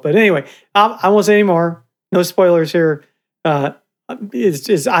while. But anyway, I won't say any more. No spoilers here. I think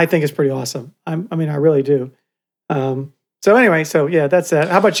it's pretty awesome. I really do. So anyway, that's that.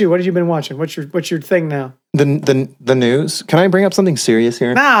 How about you? What have you been watching? What's your thing now? The news. Can I bring up something serious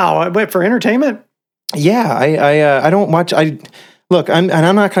here? No, but for entertainment. Yeah, I don't watch. Look, I'm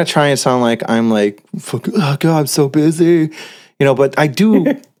not gonna try and sound like I'm like, oh God, I'm so busy, But I do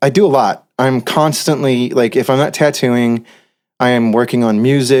a lot. I'm constantly like, if I'm not tattooing, I am working on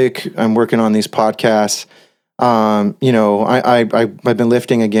music. I'm working on these podcasts. I've been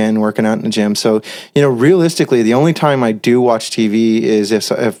lifting again, working out in the gym. So, realistically, the only time I do watch TV is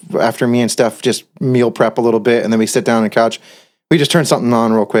if after me and Steph just meal prep a little bit and then we sit down on the couch, we just turn something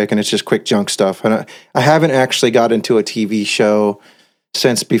on real quick and it's just quick junk stuff. And I haven't actually got into a TV show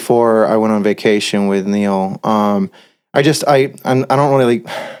since before I went on vacation with Neil. I don't really,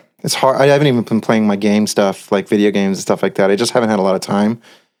 it's hard. I haven't even been playing my game stuff, like video games and stuff like that. I just haven't had a lot of time.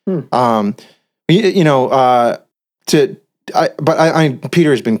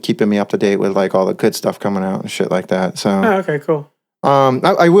 Peter's been keeping me up to date with like all the good stuff coming out and shit like that. So okay, cool.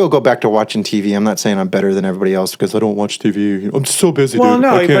 I will go back to watching TV. I'm not saying I'm better than everybody else because I don't watch TV. I'm so busy. Well, dude.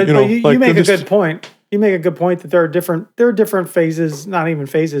 no, I can't, but you make a good point. You make a good point that there are different phases, not even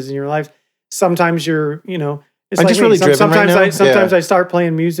phases in your life. Sometimes you're, it's I'm like just me. really driven right now. Sometimes I start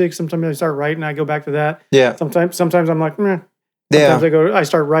playing music. Sometimes I start writing. I go back to that. Yeah. Sometimes I'm like, meh. Yeah. Sometimes I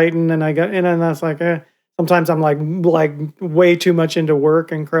start writing and then that's like, Sometimes I'm like way too much into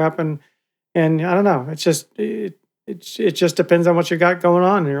work and crap and I don't know. It's just it just depends on what you got going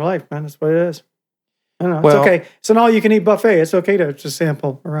on in your life, man. That's what it is. I don't know. Well, it's okay. It's an all-you-can-eat buffet. It's okay to just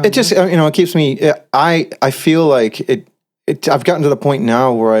sample around. It just it keeps me. I feel like it. I've gotten to the point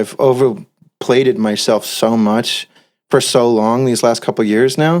now where I've overplated myself so much for so long these last couple of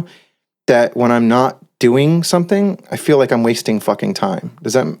years now that when I'm not doing something, I feel like I'm wasting fucking time.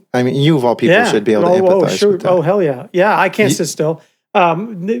 Does that? I mean, you of all people should be able to empathize with that. Oh hell yeah, yeah. I can't sit still.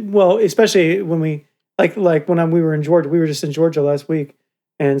 Well, especially when we like when we were in Georgia. We were just in Georgia last week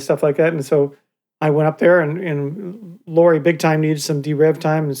and stuff like that, and so. I went up there and Lori big time needed some derev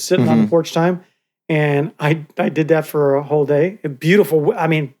time and sitting on the porch time. And I did that for a whole day. Beautiful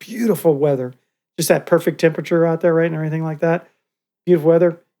weather. Just that perfect temperature out there, right? And everything like that. Beautiful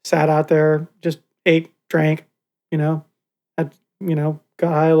weather. Sat out there, just ate, drank, got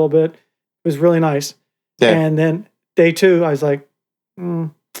high a little bit. It was really nice. Yeah. And then day 2, I was like, I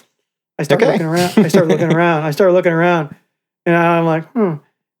started looking around. And I'm like,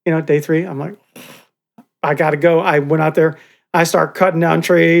 day 3, I'm like, I got to go. I went out there. I start cutting down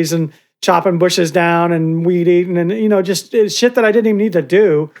trees and chopping bushes down and weed eating and, just shit that I didn't even need to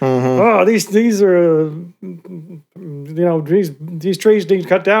do. Oh, these are, these trees need to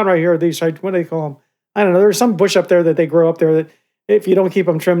cut down right here. These, what do they call them? I don't know. There's some bush up there that they grow up there that if you don't keep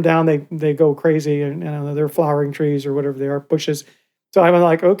them trimmed down, they go crazy and they're flowering trees or whatever they are, bushes. So I'm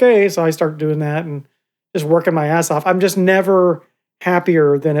like, okay. So I start doing that and just working my ass off. I'm just never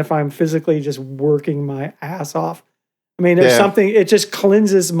happier than if I'm physically just working my ass off. I mean, there's something, it just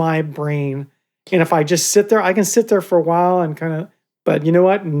cleanses my brain. And if I just sit there, I can sit there for a while and kind of, but you know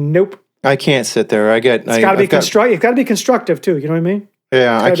what? Nope. I can't sit there. It's got to be constructive. It's got to be constructive too. You know what I mean?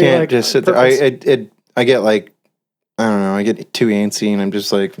 Yeah, I can't just sit there. I get like, I don't know, I get too antsy and I'm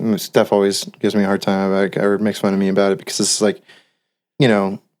just like, Steph always gives me a hard time about it or makes fun of me about it because it's like,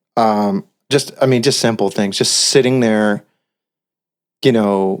 just simple things, just sitting there, I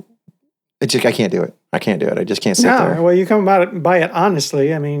can't do it. I just can't sit there. Well, you come by it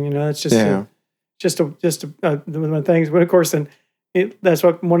honestly. I mean, it's just one of the things. But of course, then that's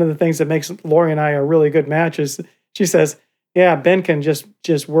one of the things that makes Lori and I a really good match is she says, "Yeah, Ben can just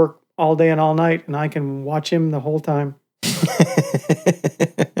work all day and all night, and I can watch him the whole time."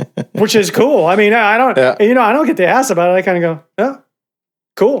 Which is cool. I mean, I don't, I don't get to ask about it. I kind of go, "Oh,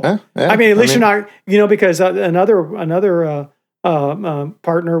 cool." Yeah, I mean, at least you're not, because another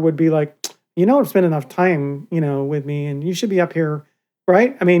partner would be like, spend enough time, with me and you should be up here.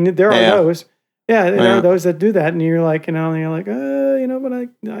 Right. I mean, there are those, there are those that do that. And you're like, but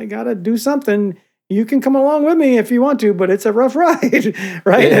I gotta do something. You can come along with me if you want to, but it's a rough ride.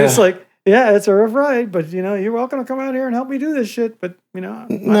 Right. Yeah. And it's like, it's a rough ride, but you're welcome to come out here and help me do this shit. But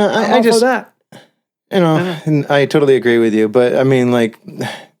I just, that. And I totally agree with you, but I mean, like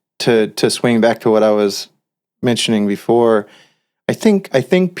to swing back to what I was mentioning before, I don't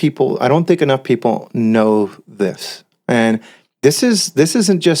think enough people know this. And this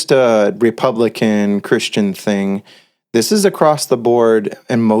isn't just a Republican Christian thing. This is across the board,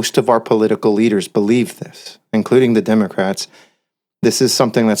 and most of our political leaders believe this, including the Democrats. This is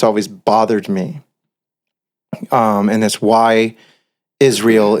something that's always bothered me. And that's why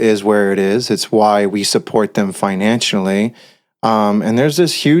Israel is where it is. It's why we support them financially. And there's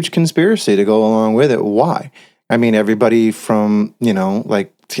this huge conspiracy to go along with it. Why? I mean, everybody from,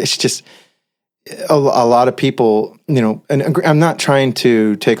 it's just a lot of people, and I'm not trying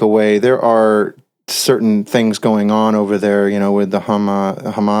to take away, there are certain things going on over there, with the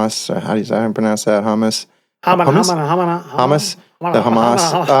Hamas, how do you pronounce that? Hamas? The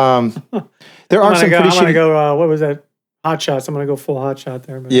Hamas. There are some pretty shitty... I'm going to go, what was that? Hot shots. I'm going to go full hot shot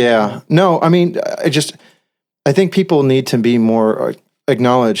there. Yeah. No, I mean, I think people need to be more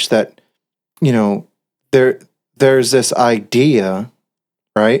acknowledged that, there's this idea,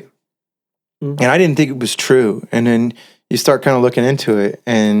 right? Mm-hmm. And I didn't think it was true. And then you start kind of looking into it,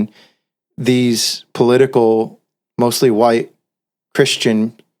 and these political, mostly white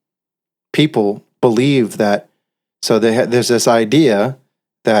Christian people believe that. So there's this idea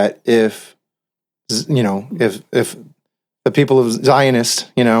that if the people of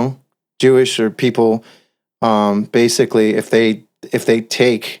Zionist, Jewish or people, basically, if they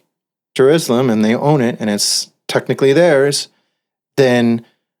take Jerusalem and they own it and it's technically theirs, then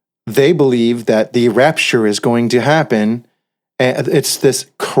they believe that the rapture is going to happen. And it's this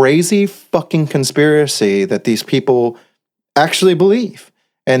crazy fucking conspiracy that these people actually believe.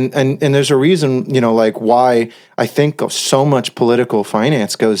 And there's a reason, like why I think so much political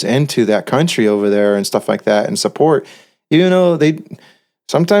finance goes into that country over there and stuff like that and support, even though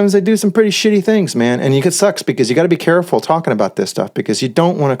sometimes they do some pretty shitty things, man. And it sucks because you got to be careful talking about this stuff because you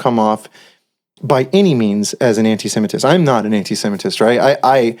don't want to come off by any means as an anti-Semitist. I'm not an anti-Semitist,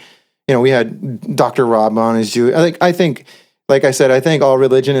 right? We had Dr. Rob on as Jew. I think, like I said, I think all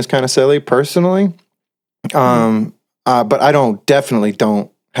religion is kind of silly personally. But I definitely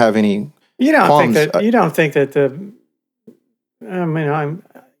don't have any. You don't think that the. I'm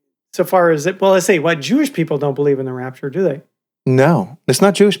so far as it. Well, let's say what Jewish people don't believe in the rapture, do they? No, it's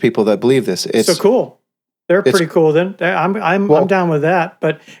not Jewish people that believe this. It's so cool. They're pretty cool. Then I'm down with that.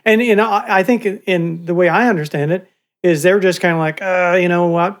 But I think in the way I understand it is they're just kind of like you know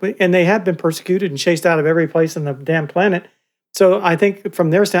what, and they have been persecuted and chased out of every place on the damn planet. So I think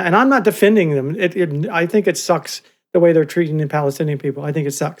from their stand, and I'm not defending them. I think it sucks the way they're treating the Palestinian people. I think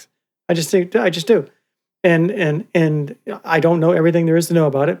it sucks. I just do. And I don't know everything there is to know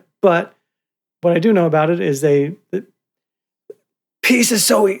about it, but what I do know about it is peace is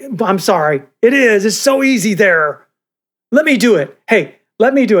so. I'm sorry, it is. It's so easy there. Let me do it. Hey,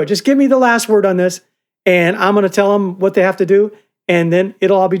 let me do it. Just give me the last word on this, and I'm going to tell them what they have to do, and then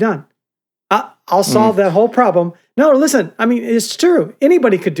it'll all be done. I'll solve that whole problem. No, listen. I mean, it's true.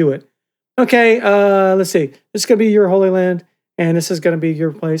 Anybody could do it. Okay, let's see. This is going to be your holy land, and this is going to be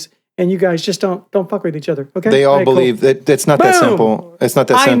your place. And you guys just don't fuck with each other. Okay. They all believe that it's not that simple. It's not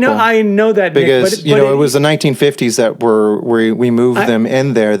that simple. I know that, because Nick, it was the 1950s that we moved them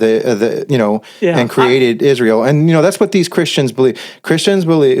in there. And created Israel. And that's what these Christians believe.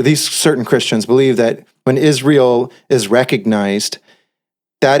 These certain Christians believe that when Israel is recognized,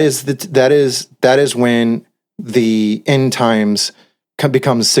 that is when the end times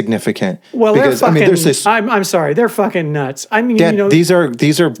becomes significant. Well, because there's this. I'm sorry, they're fucking nuts. I mean, these are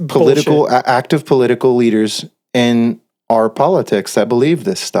active political leaders in our politics that believe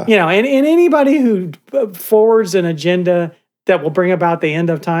this stuff. And anybody who forwards an agenda that will bring about the end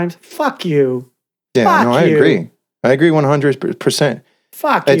of times, fuck you. Yeah, I agree. I agree 100%.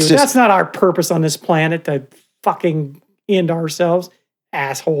 Fuck you. That's not our purpose on this planet to fucking end ourselves,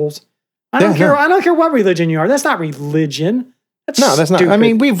 assholes. I don't care. I don't care what religion you are. That's not religion. That's not. I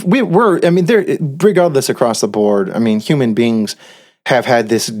mean, regardless across the board. I mean, human beings have had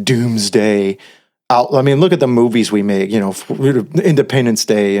this doomsday out. I mean, look at the movies we make. Independence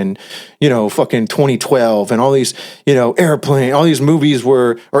Day and fucking 2012 and all these airplane. All these movies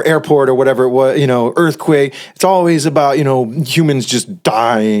or airport or whatever it was. Earthquake. It's always about humans just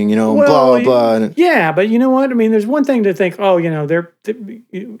dying. Blah blah. Yeah, but you know what? I mean, there's one thing to think. Oh, they're.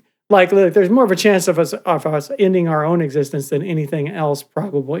 Like, look, there's more of a chance of us ending our own existence than anything else,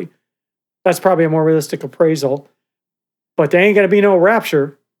 probably. That's probably a more realistic appraisal. But there ain't going to be no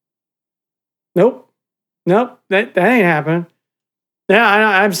rapture. Nope, that ain't happening. Yeah,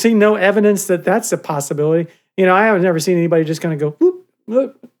 I've seen no evidence that that's a possibility. I have never seen anybody just kind of go, whoop,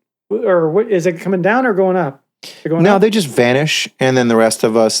 whoop, or is it coming down or going up? They just vanish, and then the rest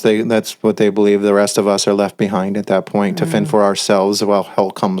of us, that's what they believe. The rest of us are left behind at that point to fend for ourselves while hell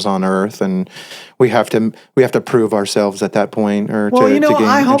comes on earth, and we have to prove ourselves at that point, or to gain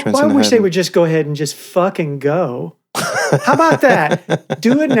entrance into heaven. Wish they would just go ahead and just fucking go. How about that?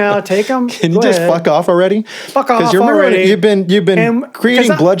 Do it now. Take them. Can you just fuck off already? Fuck off already. You've been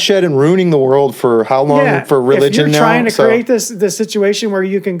creating bloodshed and ruining the world for how long? For religion now. If you're trying to create this situation where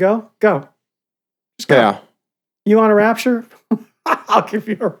you can go. Just go. Yeah. You want a rapture? I'll give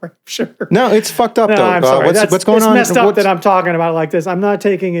you a rapture. No, it's fucked up though. I'm sorry. What's going on? It's messed up that I'm talking about it like this. I'm not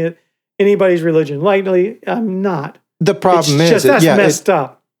taking anybody's religion lightly. I'm not. The problem that's messed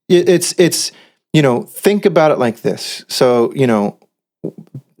up. It's think about it like this. So,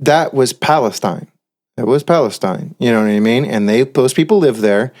 that was Palestine. It was Palestine. You know what I mean? And those people lived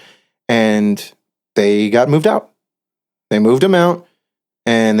there and they got moved out. They moved them out.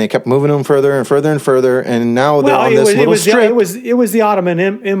 And they kept moving them further and further and further, and now they're on this little strip. It was the Ottoman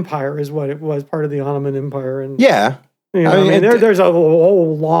Empire, is what it was. Part of the Ottoman Empire, and yeah, there's a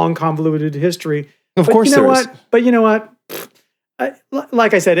whole long convoluted history. Of course, there is. But you know what?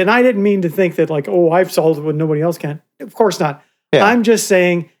 Like I said, and I didn't mean to think that I've solved it when nobody else can. Of course not. Yeah. I'm just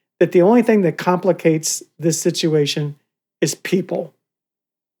saying that the only thing that complicates this situation is people.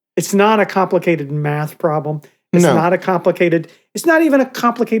 It's not a complicated math problem. It's not even a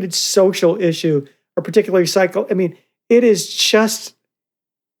complicated social issue or particularly it is just,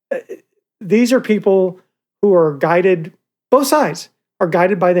 these are people who are guided Both sides are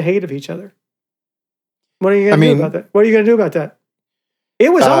guided by the hate of each other. What are you going to do about that? What are you going to do about that?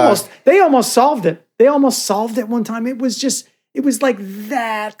 It was they almost solved it. They almost solved it one time. It was like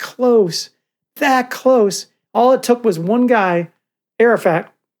that close. All it took was one guy,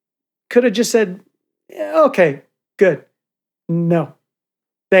 Arafat, could have just said, okay, good. No.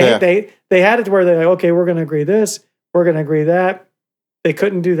 They had it to where they're like, okay, we're going to agree this. We're going to agree that. They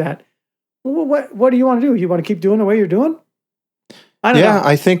couldn't do that. Well, what do you want to do? You want to keep doing the way you're doing? I don't know.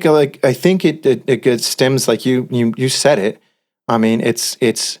 I think it stems like you said it. I mean, it's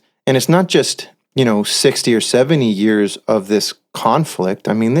not just, 60 or 70 years of this conflict.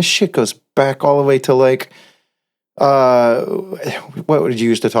 I mean, this shit goes back all the way to like, what would you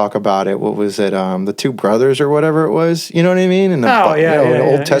used to talk about it? What was it? The two brothers or whatever it was. You know what I mean? And the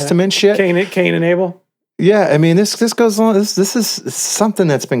Old Testament shit. Cain and Abel. Yeah, I mean, this goes on. This is something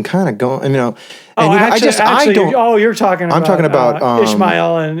that's been kind of going. And you're talking about. I'm talking about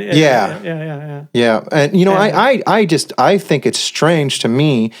Ishmael and yeah. And I think it's strange to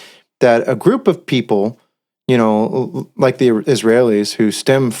me that a group of people, like the Israelis, who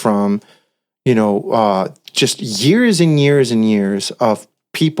stem from, just years and years and years of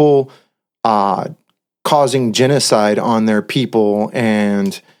people causing genocide on their people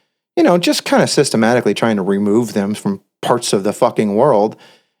and. Just kind of systematically trying to remove them from parts of the fucking world.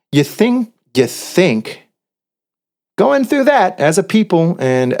 You think going through that as a people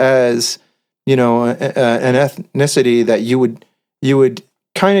and as, an ethnicity that you would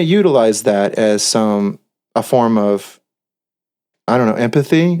kind of utilize that as a form of, I don't know,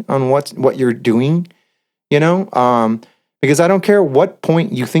 empathy on what you're doing, because I don't care what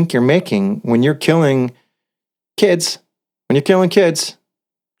point you think you're making when you're killing kids,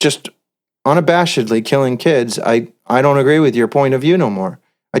 just unabashedly killing kids, I don't agree with your point of view no more.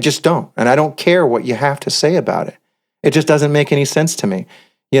 I just don't. And I don't care what you have to say about it. It just doesn't make any sense to me.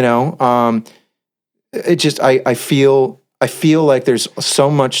 I feel like there's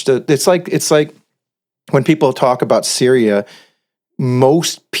so much it's like when people talk about Syria,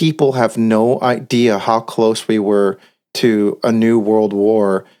 most people have no idea how close we were to a new world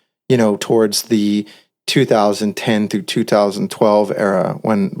war, towards the 2010 through 2012 era,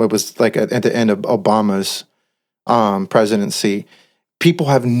 when it was like at the end of Obama's presidency. People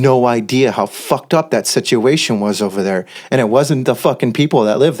have no idea how fucked up that situation was over there. And it wasn't the fucking people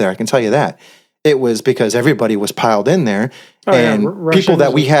that lived there, I can tell you that. It was because everybody was piled in there, people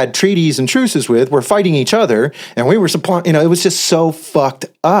that we had treaties and truces with were fighting each other, and we were supplying, it was just so fucked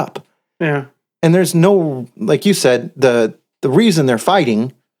up. Yeah. And there's no, like you said, the reason they're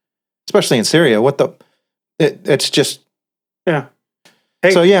fighting, especially in Syria, it's just, yeah. Hey.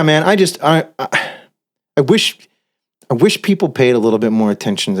 So yeah, man, I wish people paid a little bit more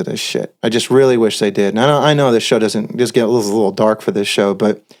attention to this shit. I just really wish they did. And I know this show doesn't just get a little dark for this show,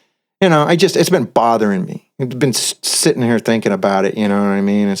 but it's been bothering me. I've been sitting here thinking about it. You know what I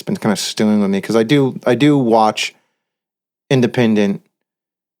mean? It's been kind of stewing with me because I do watch independent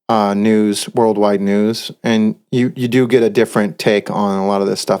news, worldwide news, and you do get a different take on a lot of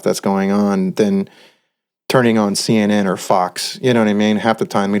this stuff that's going on than turning on CNN or Fox. You know what I mean? Half the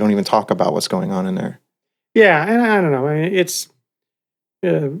time we don't even talk about what's going on in there. Yeah, and I don't know. I mean, it's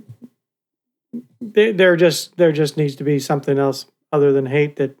there just needs to be something else other than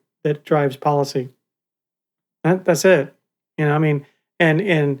hate that drives policy. That's it. I mean,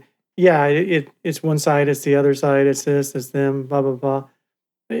 and yeah, it's one side, it's the other side, it's this, it's them, blah blah blah.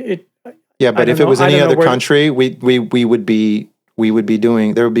 But if it was any other country, we would be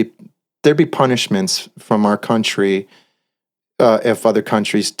doing, there'd be punishments from our country if other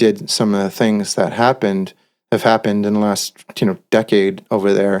countries did some of the things that have happened in the last decade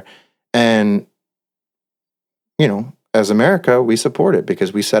over there. And as America, we support it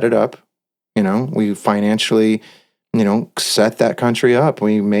because we set it up. We financially set that country up.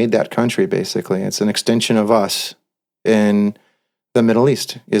 We made that country, basically. It's an extension of us in the Middle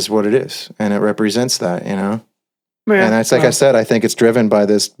East is what it is, and it represents that. Man, and that's like I said, I think it's driven by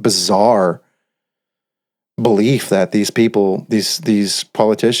this bizarre belief that these people, these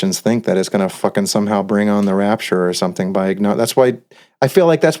politicians think that it's going to fucking somehow bring on the rapture or something by that's why I feel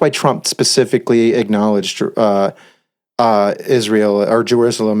like that's why Trump specifically acknowledged Israel or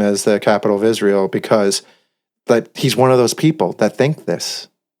Jerusalem as the capital of Israel, because he's one of those people that think this.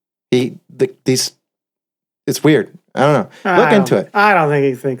 It's weird. I don't know. Look into it. I don't think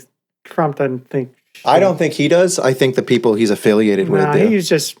he thinks. Trump doesn't think. I don't think he does. I think the people he's affiliated with do. He's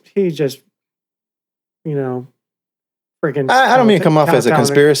just freaking. I don't mean to come off as a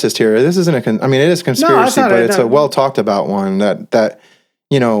conspiracist here. This isn't it is a conspiracy, but it's a well talked about one that.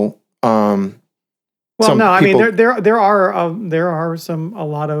 Well, Well, no, I mean there are a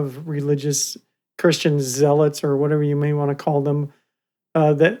lot of religious Christian zealots or whatever you may want to call them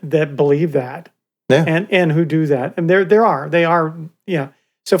that believe that, and who do that, and they are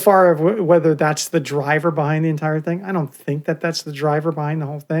So far, whether that's the driver behind the entire thing, I don't think that's the driver behind the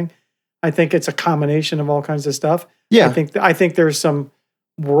whole thing. I think it's a combination of all kinds of stuff. Yeah, I think there's some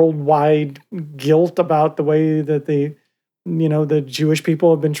worldwide guilt about the way that the Jewish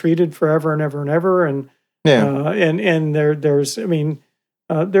people have been treated forever and ever and ever, and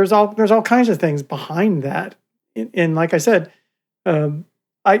there's all kinds of things behind that, and like I said,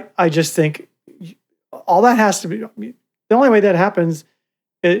 I just think all that has to be the only way that happens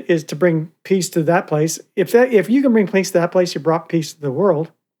is to bring peace to that place. If you can bring peace to that place, you brought peace to the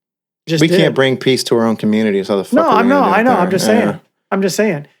world. We can't bring peace to our own communities. How the fuck? I know. I'm just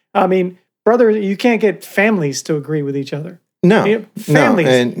saying. I mean, brother, you can't get families to agree with each other. No,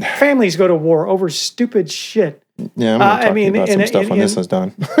 families go to war over stupid shit. Yeah, I'm going to talk to you about some stuff when this is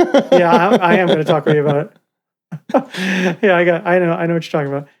done. Yeah, I am going to talk to you about it. Yeah, I know what you're talking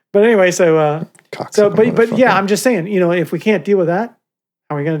about. But anyway, but yeah, I'm just saying, if we can't deal with that,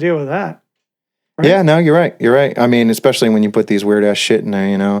 how are we going to deal with that? Right? Yeah, no, you're right. You're right. I mean, especially when you put these weird ass shit in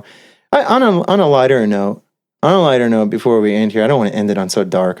there, on a lighter note, before we end here, I don't want to end it on so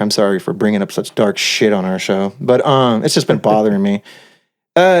dark. I'm sorry for bringing up such dark shit on our show, but it's just been bothering me.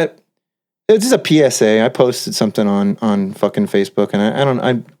 This is a PSA. I posted something on fucking Facebook,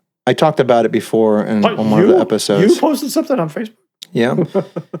 and I talked about it before on one of the episodes. You posted something on Facebook? Yeah.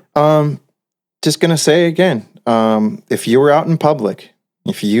 Just gonna say again, if you were out in public,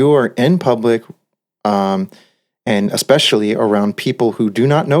 if you are in public, and especially around people who do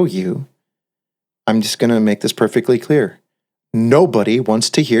not know you, I'm just gonna make this perfectly clear. Nobody wants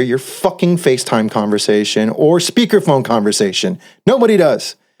to hear your fucking FaceTime conversation or speakerphone conversation. Nobody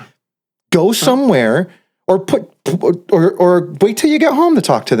does. Go somewhere or or wait till you get home to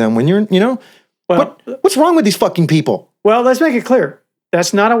talk to them when you're, what's wrong with these fucking people? Well, let's make it clear.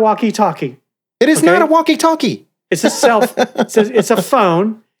 That's not a walkie-talkie. It is not a walkie-talkie. It's it's a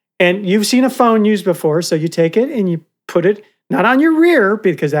phone, and you've seen a phone used before, so you take it and you put it not on your rear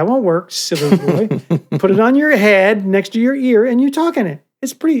because that won't work, silly boy. Put it on your head next to your ear, and you talk in it.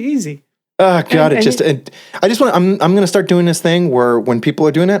 It's pretty easy. Oh God! I'm going to start doing this thing where when people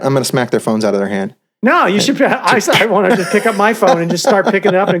are doing it, I'm going to smack their phones out of their hand. No, you should. I want to just pick up my phone and just start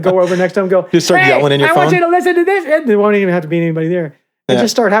picking it up and go over next time and go. Just start yelling in your phone. I want you to listen to this. And there won't even have to be anybody there. And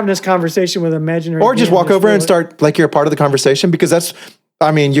just start having this conversation with imaginary. Or just walk over and start like you're a part of the conversation because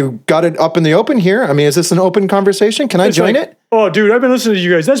you got it up in the open here. I mean, is this an open conversation? Can I join it? Oh, dude, I've been listening to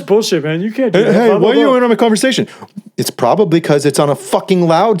you guys. That's bullshit, man. You can't do that. Hey, why are you in on a conversation? It's probably because it's on a fucking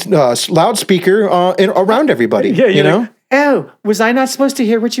loudspeaker around everybody. Yeah, you know? Like, oh, was I not supposed to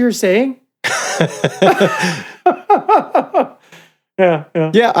hear what you were saying? Yeah,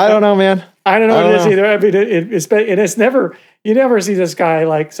 I don't know, man. I don't know what it is either. I mean, it's never, you never see this guy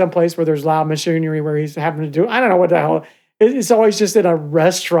like someplace where there's loud machinery where he's having to do, I don't know what the hell. It's always just in a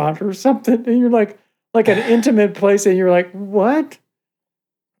restaurant or something. And you're like an intimate place and you're like, what?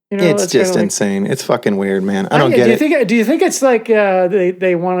 It's just insane. It's fucking weird, man. I don't get it. Do you think it's like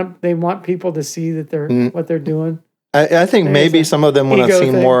they want people to see that they're what they're doing? I think maybe some of them want to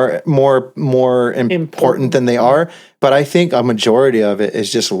seem more important than they are, but I think a majority of it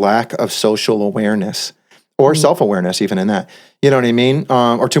is just lack of social awareness or self-awareness, even in that. You know what I mean?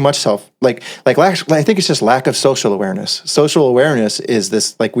 Or too much I think it's just lack of social awareness. Social awareness is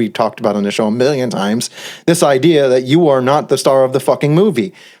this, like we talked about on the show a million times, this idea that you are not the star of the fucking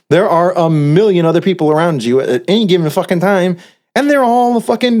movie. There are a million other people around you at any given fucking time. And they're all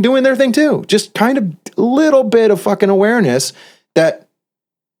fucking doing their thing too. Just kind of a little bit of fucking awareness that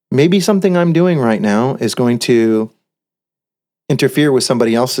maybe something I'm doing right now is going to interfere with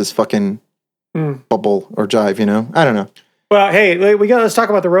somebody else's fucking bubble or jive, I don't know. Well, hey, let's talk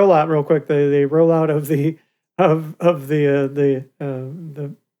about the rollout real quick. The rollout of the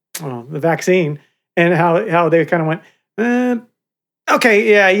vaccine and how they kind of went, okay,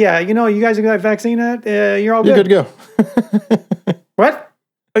 yeah. You guys got a vaccine at? You're all good. You're good to go. What?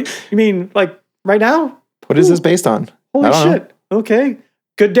 You mean like right now? What is this based on? Holy shit. Know. Okay.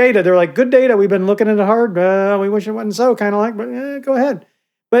 Good data. They're like, good data. We've been looking at it hard. We wish it wasn't so, kind of like, but go ahead.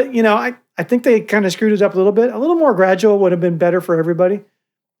 But, I think they kind of screwed it up a little bit. A little more gradual would have been better for everybody.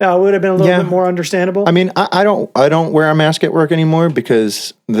 Would have been a little bit more understandable. I mean, I don't wear a mask at work anymore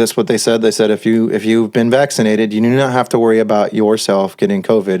because that's what they said. They said if you've been vaccinated, you do not have to worry about yourself getting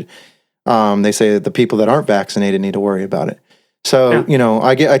COVID. They say that the people that aren't vaccinated need to worry about it. So,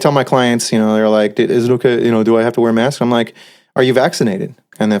 I tell my clients, they're like, is it okay? Do I have to wear a mask? I'm like, are you vaccinated?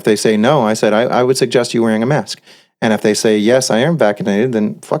 And if they say no, I said, I would suggest you wearing a mask. And if they say, yes, I am vaccinated,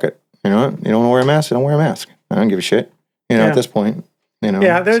 then fuck it. You know what? You don't want to wear a mask? Don't wear a mask. I don't give a shit. You know, at this point, you know.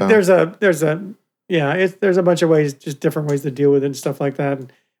 Yeah, there's a bunch of ways, just different ways to deal with it and stuff like that.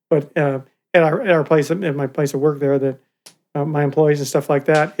 But at our place, at my place of work there, that my employees and stuff like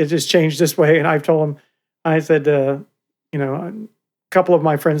that, it just changed this way. And I've told them, I said, a couple of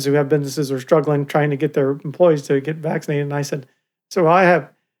my friends who have businesses are struggling trying to get their employees to get vaccinated. And I said, so I have,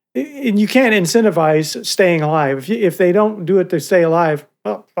 and you can't incentivize staying alive. If they don't do it to stay alive,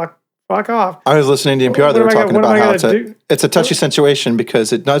 well, fuck off. I was listening to NPR. They were talking about how it's a touchy situation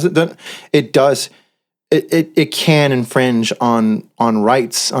because it can infringe on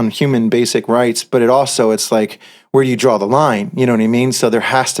rights, on human basic rights, but it's like, where do you draw the line? You know what I mean? So there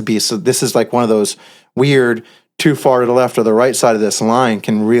has to be, so this is like one of those weird, too far to the left or the right side of this line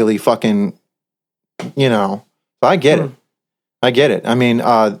can really fucking, so I get it. I get it. I mean,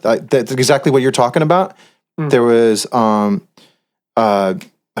 that's exactly what you're talking about. There was, I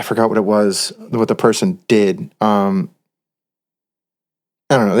forgot what it was, what the person did. I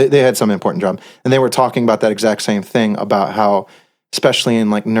don't know. They had some important job. And they were talking about that exact same thing about how, especially in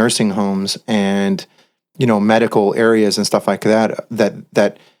like nursing homes and, medical areas and stuff like that,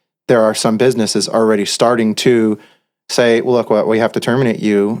 that there are some businesses already starting to say, well, look, we have to terminate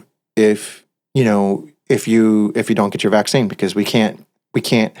you if you don't get your vaccine, because we can't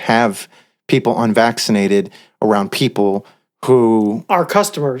have people unvaccinated around people who are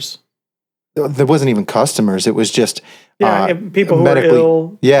customers. There wasn't even customers. It was just people who are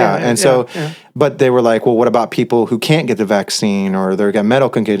ill. But they were like, well, what about people who can't get the vaccine, or they've got medical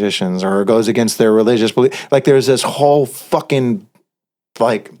conditions, or it goes against their religious belief? Like, there's this whole fucking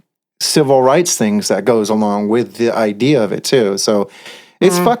like civil rights things that goes along with the idea of it too. So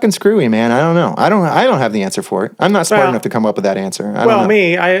it's fucking screwy, man. I don't know. I don't have the answer for it. I'm not smart enough to come up with that answer.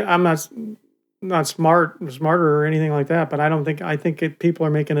 I'm not smarter or anything like that, but I think people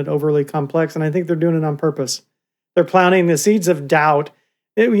are making it overly complex, and I think they're doing it on purpose. They're planting the seeds of doubt.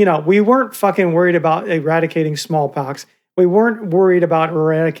 We weren't fucking worried about eradicating smallpox. We weren't worried about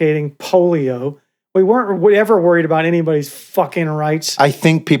eradicating polio. We weren't ever worried about anybody's fucking rights. I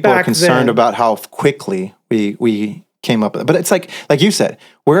think people are concerned about how quickly we came up with it. But it's like you said,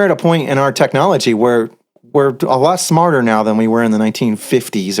 we're at a point in our technology where we're a lot smarter now than we were in the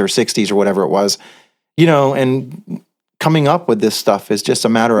 1950s or 60s or whatever it was, and coming up with this stuff is just a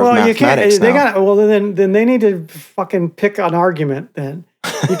matter of mathematics now. Then they need to fucking pick an argument then.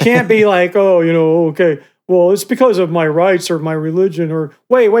 You can't be like, okay, well, it's because of my rights or my religion, or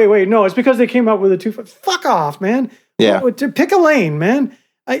wait, no, it's because they came up with fuck off, man. Yeah. Pick a lane, man.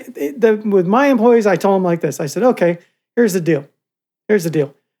 With my employees, I told them like this. I said, okay, here's the deal.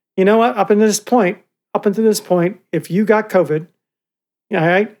 You know what? Up until this point, if you got COVID, all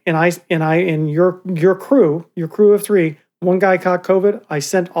right, and your crew of 3, one guy caught COVID, I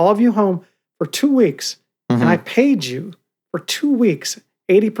sent all of you home for 2 weeks, and I paid you for 2 weeks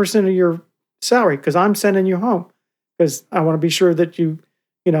 80% of your salary, because I'm sending you home, because I want to be sure that you're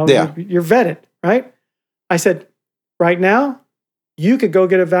vetted, right? I said, right now, you could go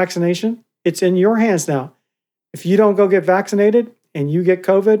get a vaccination. It's in your hands now. If you don't go get vaccinated and you get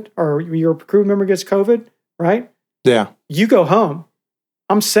COVID, or your crew member gets COVID, right? Yeah. You go home.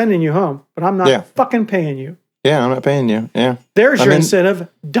 I'm sending you home, but I'm not fucking paying you. Yeah, I'm not paying you. Yeah. There's your incentive,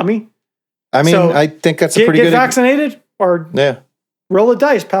 dummy. I mean, I think that's a pretty good... Get vaccinated or roll the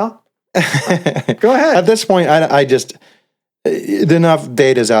dice, pal. Go ahead. At this point, I just... enough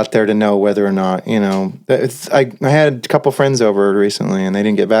data's out there to know whether or not, I had a couple friends over recently and they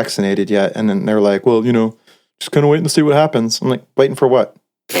didn't get vaccinated yet. And then they're like, well, just kind of waiting to see what happens. I'm like, waiting for what?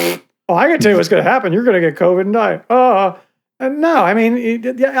 Oh, I can tell you what's going to happen. You're going to get COVID and die. No, I mean,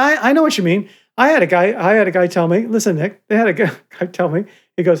 I know what you mean. I had a guy tell me, listen, Nick, they had a guy tell me,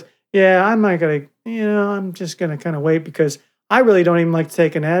 he goes, yeah, I'm not going to, I'm just going to kind of wait because I really don't even like to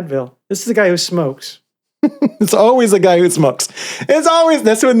take an Advil. This is a guy who smokes. It's always a guy who smokes.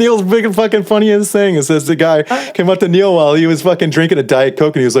 That's what Neil's big fucking funniest thing is. The guy came up to Neil while he was fucking drinking a Diet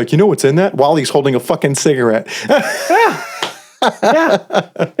Coke and he was like, you know what's in that? While he's holding a fucking cigarette. Yeah.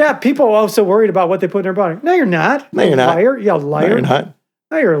 People are also worried about what they put in their body. No, you're not. No, you're not. Liar. You're a liar. No, you're not.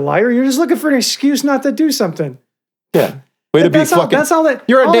 No, you're a liar. You're just looking for an excuse not to do something. Yeah. Way to be fucking. That's all that.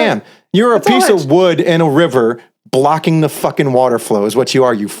 You're a dam. You're a piece of wood in a river blocking the fucking water flow is what you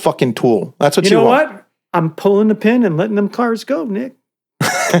are, you fucking tool. That's what you are. You know what? I'm pulling the pin and letting them cars go, Nick.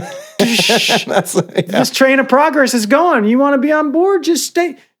 This train of progress is going. You want to be on board? Just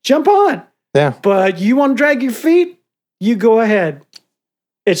jump on. Yeah. But you want to drag your feet? You go ahead.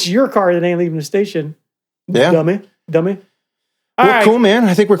 It's your car that ain't leaving the station. Yeah. Dummy. All right. Cool, man.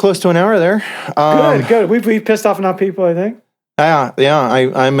 I think we're close to an hour there. Good. We've pissed off enough people, I think. Yeah.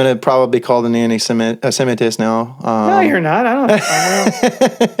 I'm going to probably be called an anti-Semitist now. No, you're not. I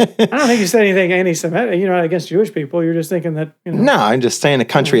don't think you said anything anti-Semitic. You're not against Jewish people. You're just thinking that. No, I'm just saying the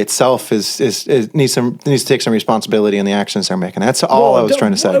country itself is needs to take some responsibility in the actions they're making. That's all I was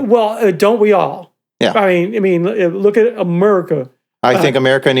trying to say. Well, don't we all? Yeah. I mean, look at America. I think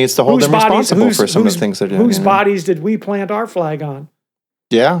America needs to hold them responsible for some of the things they're doing. Whose bodies did we plant our flag on?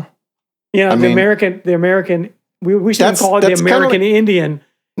 Yeah. The American. We shouldn't call it the American Indian.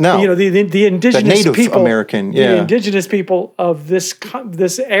 No. The indigenous Native people. American. Yeah. The indigenous people of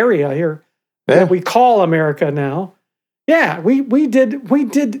this area here that we call America now. Yeah, we did.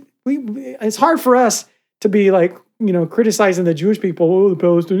 It's hard for us to be like, criticizing the Jewish people. Oh, the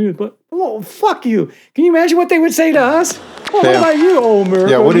Palestinians. But fuck you. Can you imagine what they would say to us? Well, what about you, America?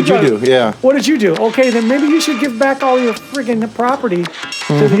 Yeah, what did you do? Yeah. What did you do? Okay, then maybe you should give back all your friggin' property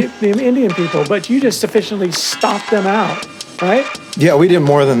to the Indian people, but you just sufficiently stomped them out, right? Yeah, we did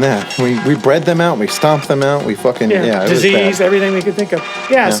more than that. We bred them out, we stomped them out, we fucking, disease, everything we could think of.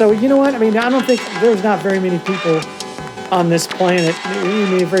 Yeah, so you know what? I mean, I don't think there's not very many people on this planet,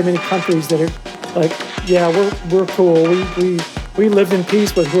 very many countries that are like, yeah, we're cool. We lived in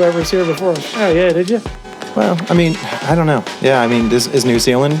peace with whoever's here before us. Oh yeah, did you? Well, I mean, I don't know. Yeah, I mean, this is New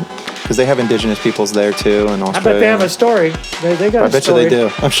Zealand, because they have indigenous peoples there too, and Australia. I bet they have a story. They got a story. I bet you they do.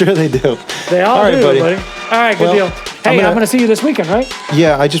 I'm sure they do. They all do, buddy. All right, good deal. Hey, I'm going to see you this weekend, right?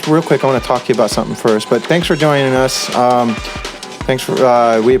 Yeah, I just real quick, I want to talk to you about something first. But thanks for joining us. Thanks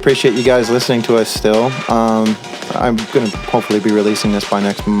for. We appreciate you guys listening to us still. I'm going to hopefully be releasing this by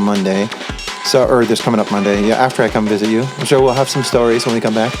next Monday. Or this coming up Monday, after I come visit you. I'm sure we'll have some stories when we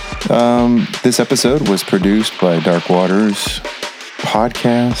come back. This episode was produced by Dark Waters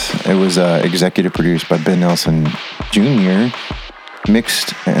Podcast. It was executive produced by Ben Nelson Jr.,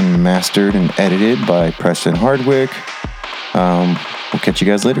 mixed and mastered and edited by Preston Hardwick. We'll catch you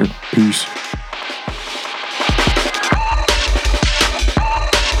guys later. Peace.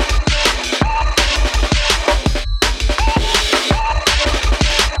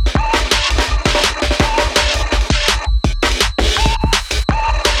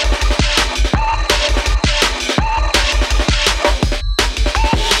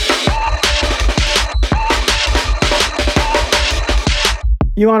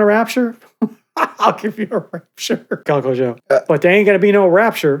 You want a rapture? I'll give you a rapture. Calco Joe. But there ain't going to be no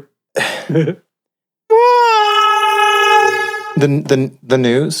rapture. The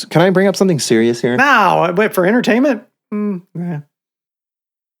news. Can I bring up something serious here? No, but for entertainment? Yeah.